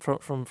know,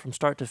 from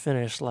start to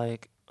finish.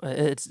 Like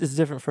it's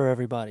different for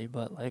everybody,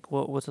 but like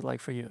what's it like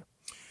for you?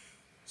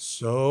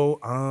 So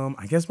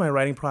I guess my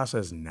writing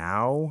process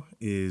now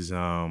is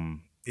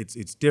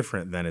it's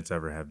different than it's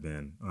ever have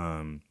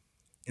been.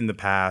 In the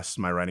past,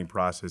 my writing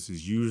process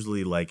is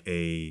usually like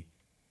a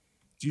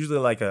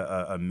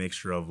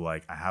mixture of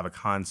like I have a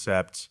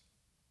concept,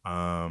 you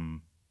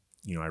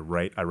know, I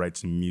write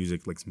some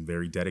music, like some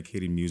very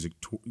dedicated music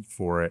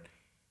for it.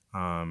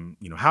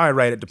 You know, how I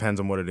write it depends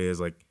on what it is.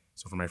 Like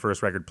so for my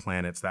first record,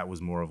 Planets, that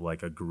was more of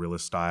like a guerrilla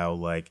style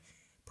like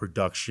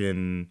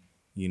production,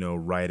 you know,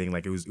 writing.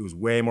 Like it was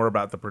way more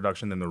about the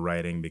production than the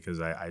writing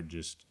because I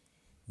just,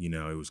 you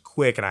know, it was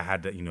quick and I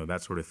had to, you know,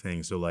 that sort of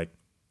thing. So like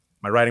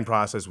my writing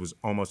process was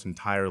almost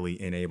entirely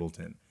in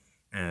Ableton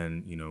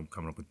and, you know,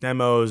 coming up with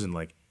demos and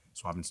like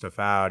swapping stuff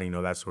out, you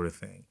know, that sort of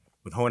thing.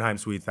 With Hohenheim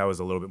Suites, that was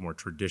a little bit more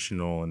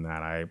traditional in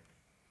that I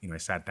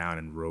sat down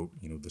and wrote,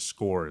 you know, the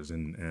scores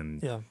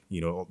and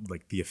you know,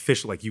 like the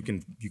official, like you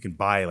can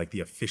buy like the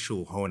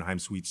official Hohenheim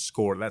Suites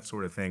score, that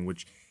sort of thing,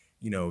 which,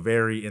 you know,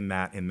 vary in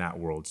that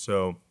world.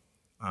 So,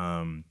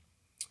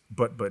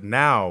 but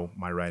now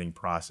my writing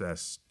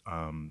process,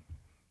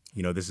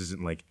 you know, this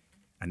isn't like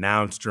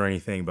announced or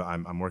anything, but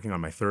I'm working on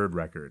my third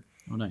record.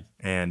 Oh, nice.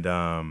 And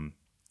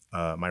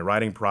my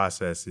writing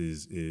process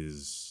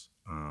is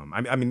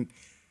I mean,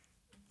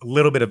 a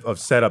little bit of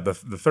setup. The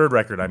third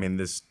record, I mean,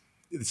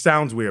 it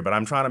sounds weird, but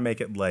I'm trying to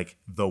make it like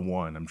the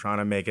one. I'm trying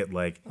to make it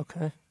like,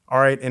 Okay. all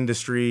right,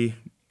 industry,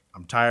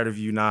 I'm tired of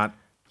you not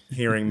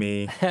hearing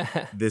me.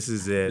 This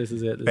is it. This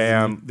is it.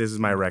 Bam, this is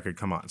my record.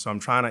 Come on. So I'm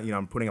trying to, you know,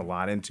 I'm putting a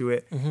lot into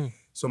it. Mm-hmm.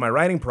 So my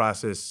writing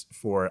process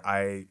for it,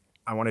 I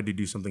wanted to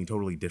do something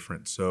totally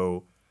different.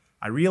 So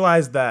I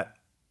realized that,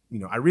 you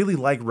know, I really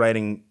like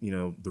writing, you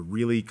know, the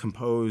really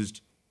composed,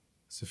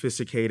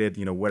 sophisticated,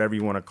 you know, whatever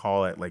you want to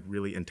call it, like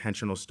really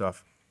intentional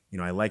stuff. You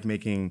know, I like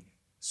making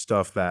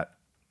stuff that,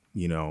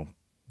 you know,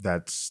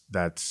 that's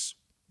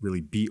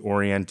really beat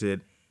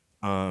oriented.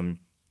 And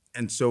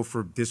so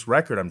for this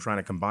record, I'm trying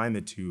to combine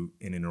the two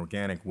in an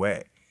organic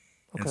way.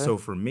 Okay. And so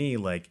for me,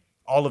 like,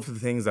 all of the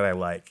things that I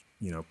like,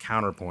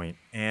 counterpoint,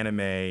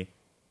 anime,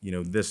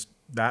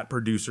 that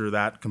producer,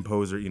 that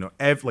composer,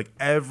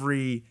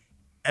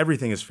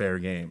 everything is fair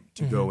game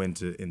to go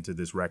into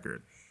this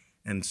record.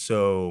 And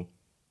so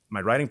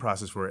my writing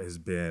process for it has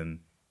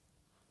been,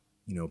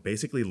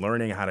 basically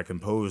learning how to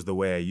compose the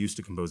way I used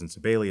to compose in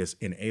Sibelius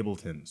in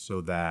Ableton,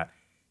 so that,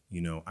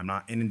 I'm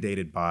not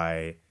inundated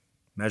by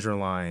measure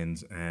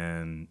lines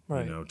and,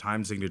 Right.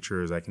 time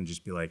signatures. I can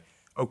just be like,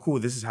 oh, cool,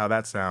 this is how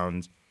that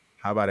sounds.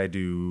 How about I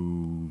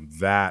do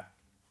that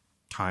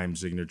time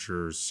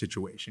signature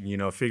situation,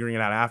 figuring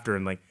it out after,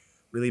 and like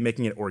really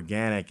making it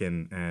organic,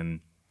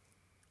 and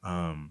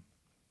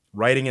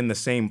writing in the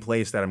same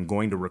place that I'm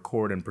going to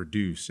record and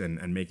produce,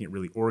 and making it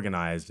really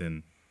organized,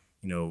 and,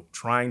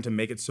 trying to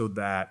make it so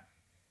that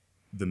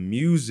the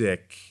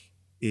music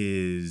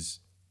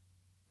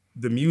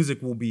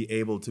will be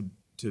able to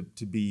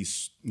be,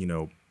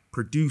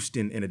 produced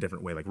in a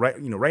different way. Like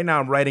right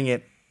now I'm writing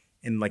it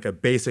in like a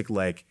basic,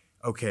 like,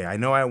 okay, I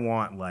know I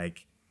want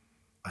like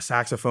a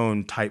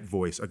saxophone type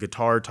voice, a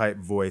guitar type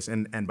voice.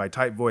 And by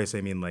type voice,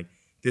 I mean like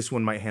this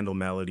one might handle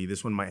melody,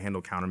 this one might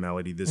handle counter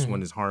melody, this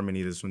one is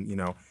harmony, this one,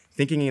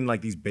 thinking in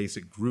like these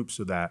basic groups,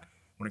 so that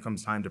when it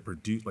comes time to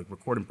produce, like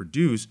record and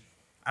produce,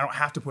 I don't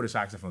have to put a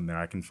saxophone there.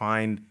 I can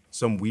find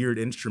some weird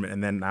instrument.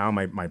 And then now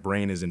my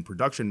brain is in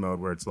production mode,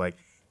 where it's like,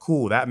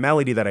 cool, that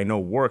melody that I know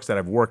works, that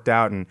I've worked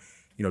out and,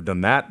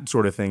 done that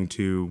sort of thing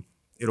to,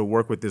 it'll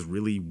work with this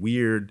really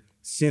weird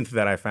synth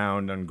that I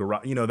found on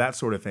garage, that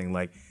sort of thing.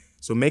 Like,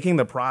 so making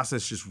the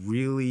process just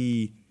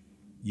really,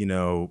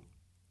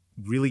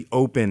 really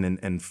open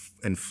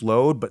and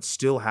flowed, but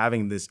still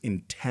having this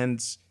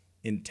intense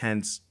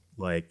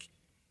like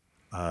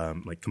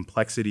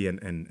complexity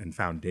and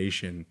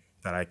foundation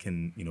that I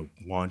can,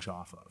 launch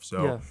off of.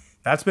 So Yeah.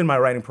 that's been my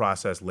writing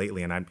process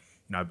lately. And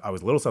I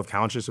was a little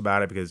self-conscious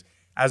about it, because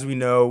as we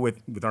know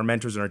with our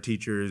mentors and our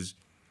teachers,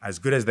 as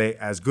good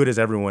as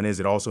everyone is,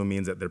 it also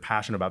means that they're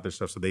passionate about their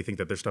stuff. So they think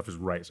that their stuff is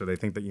right. So they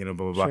think that, blah,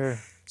 blah, blah. Sure.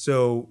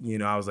 So,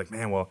 I was like,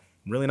 man, well,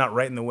 I'm really not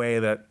writing the way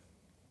that,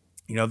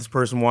 this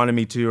person wanted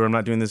me to, or I'm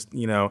not doing this,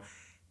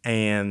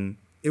 and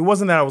it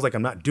wasn't that I was like,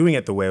 I'm not doing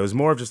it the way. It was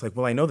more of just like,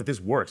 well, I know that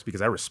this works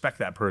because I respect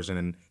that person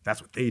and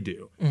that's what they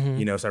do,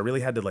 So I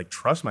really had to like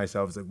trust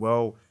myself. It's like,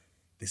 well,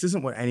 this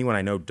isn't what anyone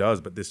I know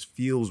does, but this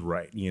feels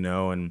right,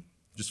 and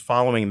just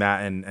following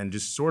that, and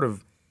just sort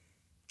of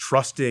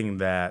trusting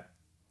that,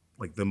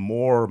 like, the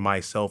more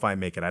myself I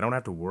make it, I don't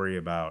have to worry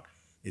about,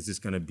 is this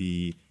going to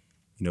be,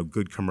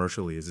 good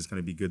commercially? Is this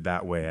going to be good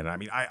that way? And I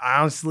mean, I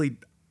honestly,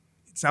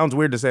 it sounds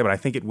weird to say, but I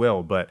think it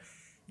will. But,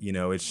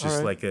 it's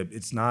just right.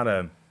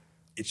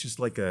 it's just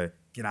like a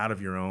get out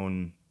of your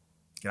own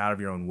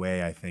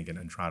way, I think,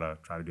 and try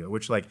to do it,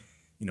 which, like,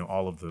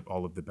 all of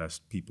the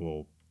best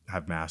people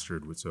have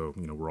mastered. So,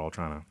 we're all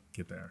trying to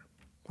get there.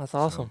 That's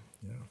awesome.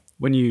 Yeah.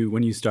 When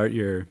you start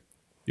your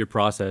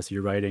process,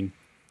 your writing,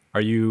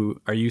 are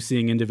you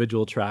seeing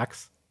individual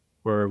tracks,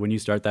 or when you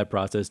start that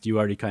process, do you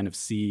already kind of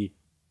see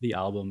the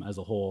album as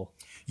a whole?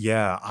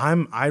 Yeah,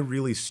 I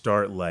really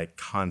start like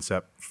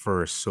concept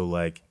first. So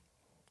like,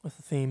 With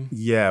a theme.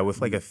 yeah,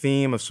 with like a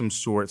theme of some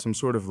sort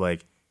of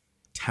like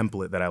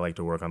template that I like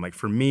to work on. Like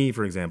for me,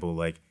 for example,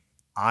 like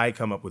I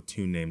come up with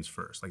tune names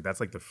first. Like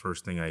that's like the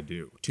first thing I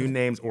do. Tune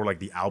names, or like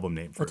the album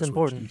name first. That's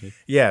important.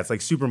 Yeah, it's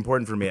like super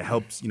important for me. It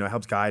helps, it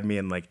helps guide me.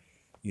 And like,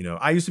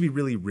 I used to be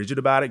really rigid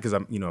about it because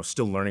I'm,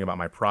 still learning about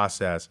my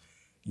process.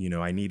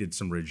 I needed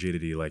some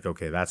rigidity. Like,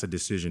 okay, that's a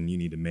decision, you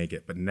need to make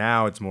it. But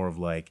now it's more of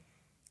like,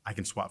 I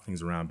can swap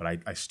things around, but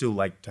I still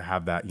like to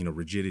have that,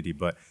 rigidity.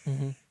 But,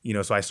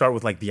 so I start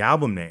with like the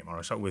album name, or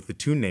I start with the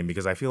tune name,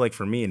 because I feel like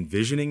for me,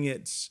 envisioning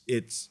it's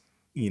it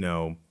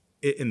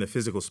in the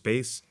physical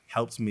space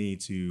helps me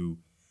to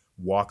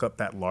walk up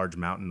that large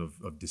mountain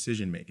of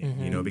decision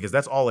making, because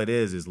that's all it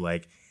is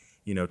like,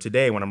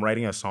 today when I'm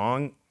writing a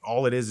song,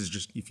 all it is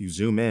just, if you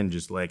zoom in,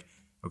 just like,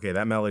 okay,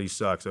 that melody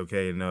sucks.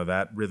 Okay, no,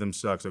 that rhythm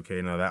sucks.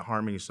 Okay, no, that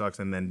harmony sucks.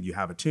 And then you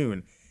have a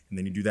tune, and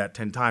then you do that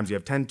 10 times, you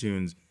have 10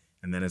 tunes.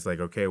 And then it's like,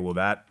 okay, well,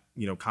 that,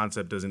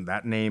 concept doesn't,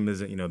 that name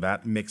isn't,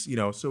 that mix,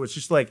 so it's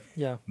just like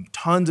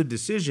tons of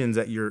decisions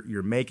that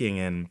you're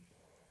making.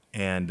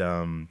 And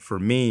for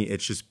me,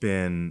 it's just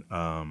been,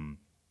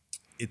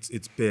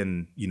 it's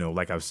been,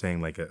 like I was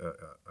saying, like an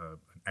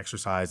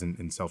exercise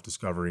in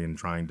self-discovery, and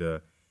trying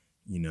to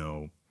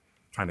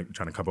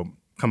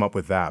come up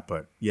with that.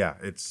 But yeah,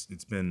 it's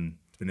been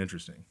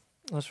interesting.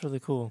 That's really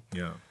cool.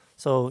 Yeah.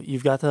 So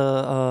you've got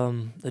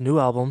the new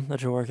album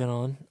that you're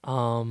working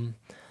on.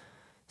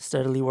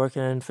 Steadily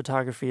working in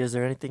photography. Is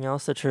there anything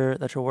else that you're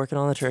working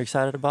on that you're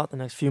excited about the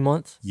next few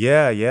months?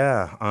 Yeah.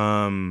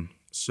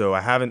 So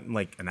I haven't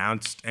like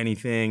announced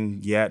anything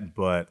yet,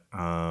 but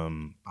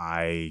this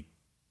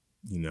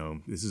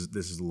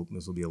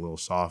will be a little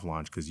soft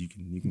launch, because you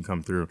can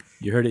come through.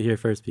 You heard it here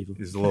first, people.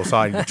 This is a little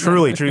soft.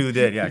 truly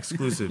did. Yeah,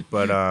 exclusive.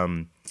 But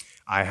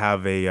I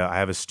have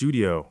a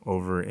studio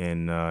over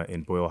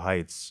in Boyle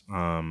Heights,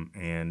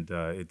 and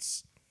I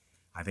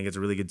think it's a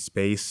really good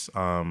space.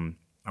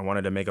 I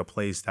wanted to make a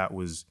place that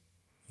was,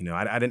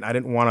 I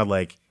didn't want to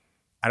like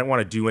I didn't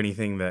want to do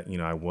anything that,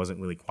 I wasn't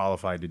really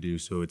qualified to do.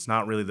 So it's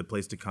not really the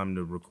place to come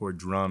to record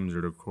drums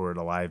or to record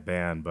a live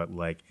band. But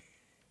like,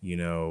 you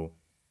know,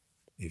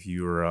 if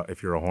you're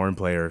a horn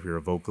player, if you're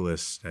a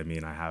vocalist, I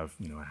mean, I have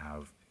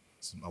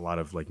a lot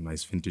of like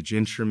nice vintage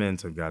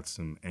instruments. I've got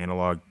some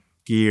analog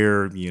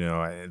gear.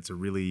 It's a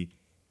really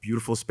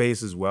beautiful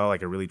space as well.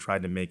 Like I really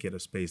tried to make it a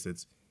space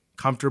that's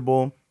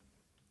comfortable.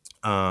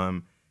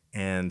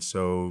 And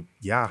so,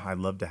 yeah, I'd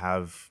love to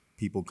have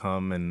people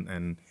come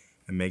and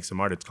make some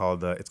art. It's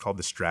called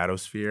the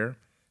Stratosphere.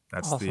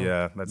 That's Awesome.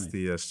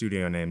 the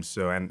studio name.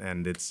 So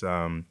and it's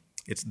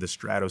the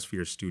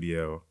Stratosphere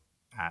Studio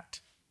at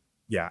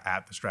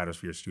the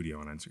Stratosphere Studio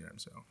on Instagram.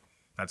 So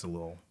that's a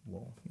little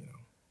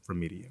from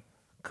me to you.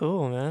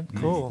 Cool, man.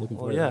 Cool. Looking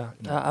Well, forward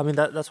to yeah. I mean,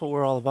 that's what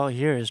we're all about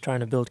here is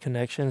trying to build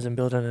connections and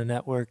building a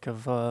network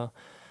of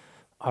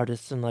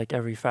artists in like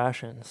every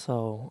fashion.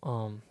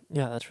 So,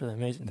 yeah, that's really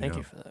amazing. Thank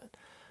you for that.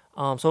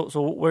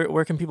 So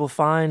where can people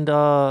find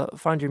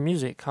your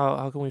music?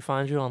 How can we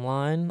find you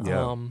online?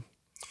 Yeah.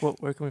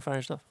 Where can we find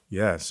your stuff?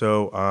 Yeah,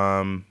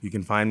 so you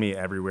can find me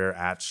everywhere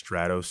at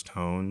Stratøs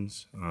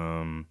Tones.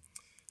 I'm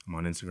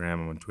on Instagram,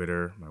 I'm on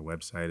Twitter. My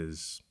website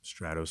is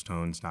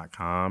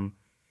stratostones.com.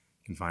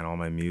 You can find all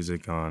my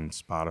music on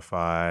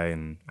Spotify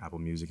and Apple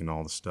Music and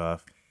all the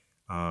stuff.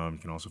 You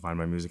can also find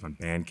my music on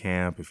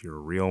Bandcamp if you're a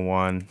real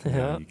one.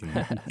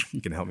 You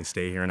can help me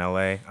stay here in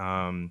LA.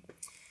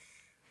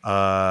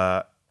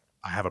 I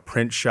have a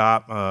print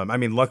shop. I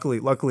mean,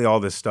 luckily, all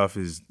this stuff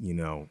is,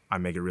 I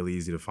make it really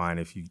easy to find.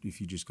 If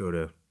you just go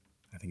to,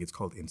 I think it's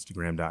called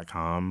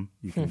Instagram.com.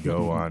 You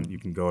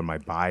can go in my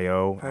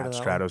bio Heard at of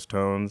that Stratøs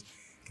Tones.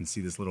 You can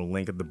see this little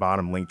link at the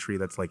bottom, link tree.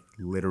 That's like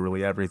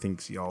literally everything. You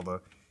can see all the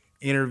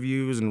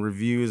interviews and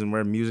reviews and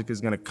where music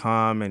is gonna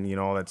come and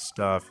all that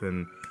stuff.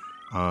 And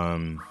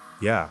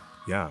yeah,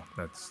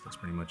 that's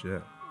pretty much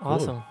it.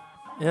 Awesome.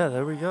 Yeah,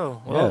 there we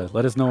go. Well, Yeah,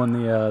 let us know when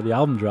the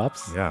album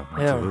drops. Yeah,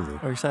 yeah, absolutely.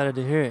 we're excited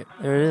to hear it.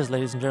 There it is,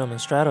 ladies and gentlemen,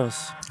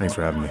 Stratøs. Thanks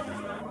for having me.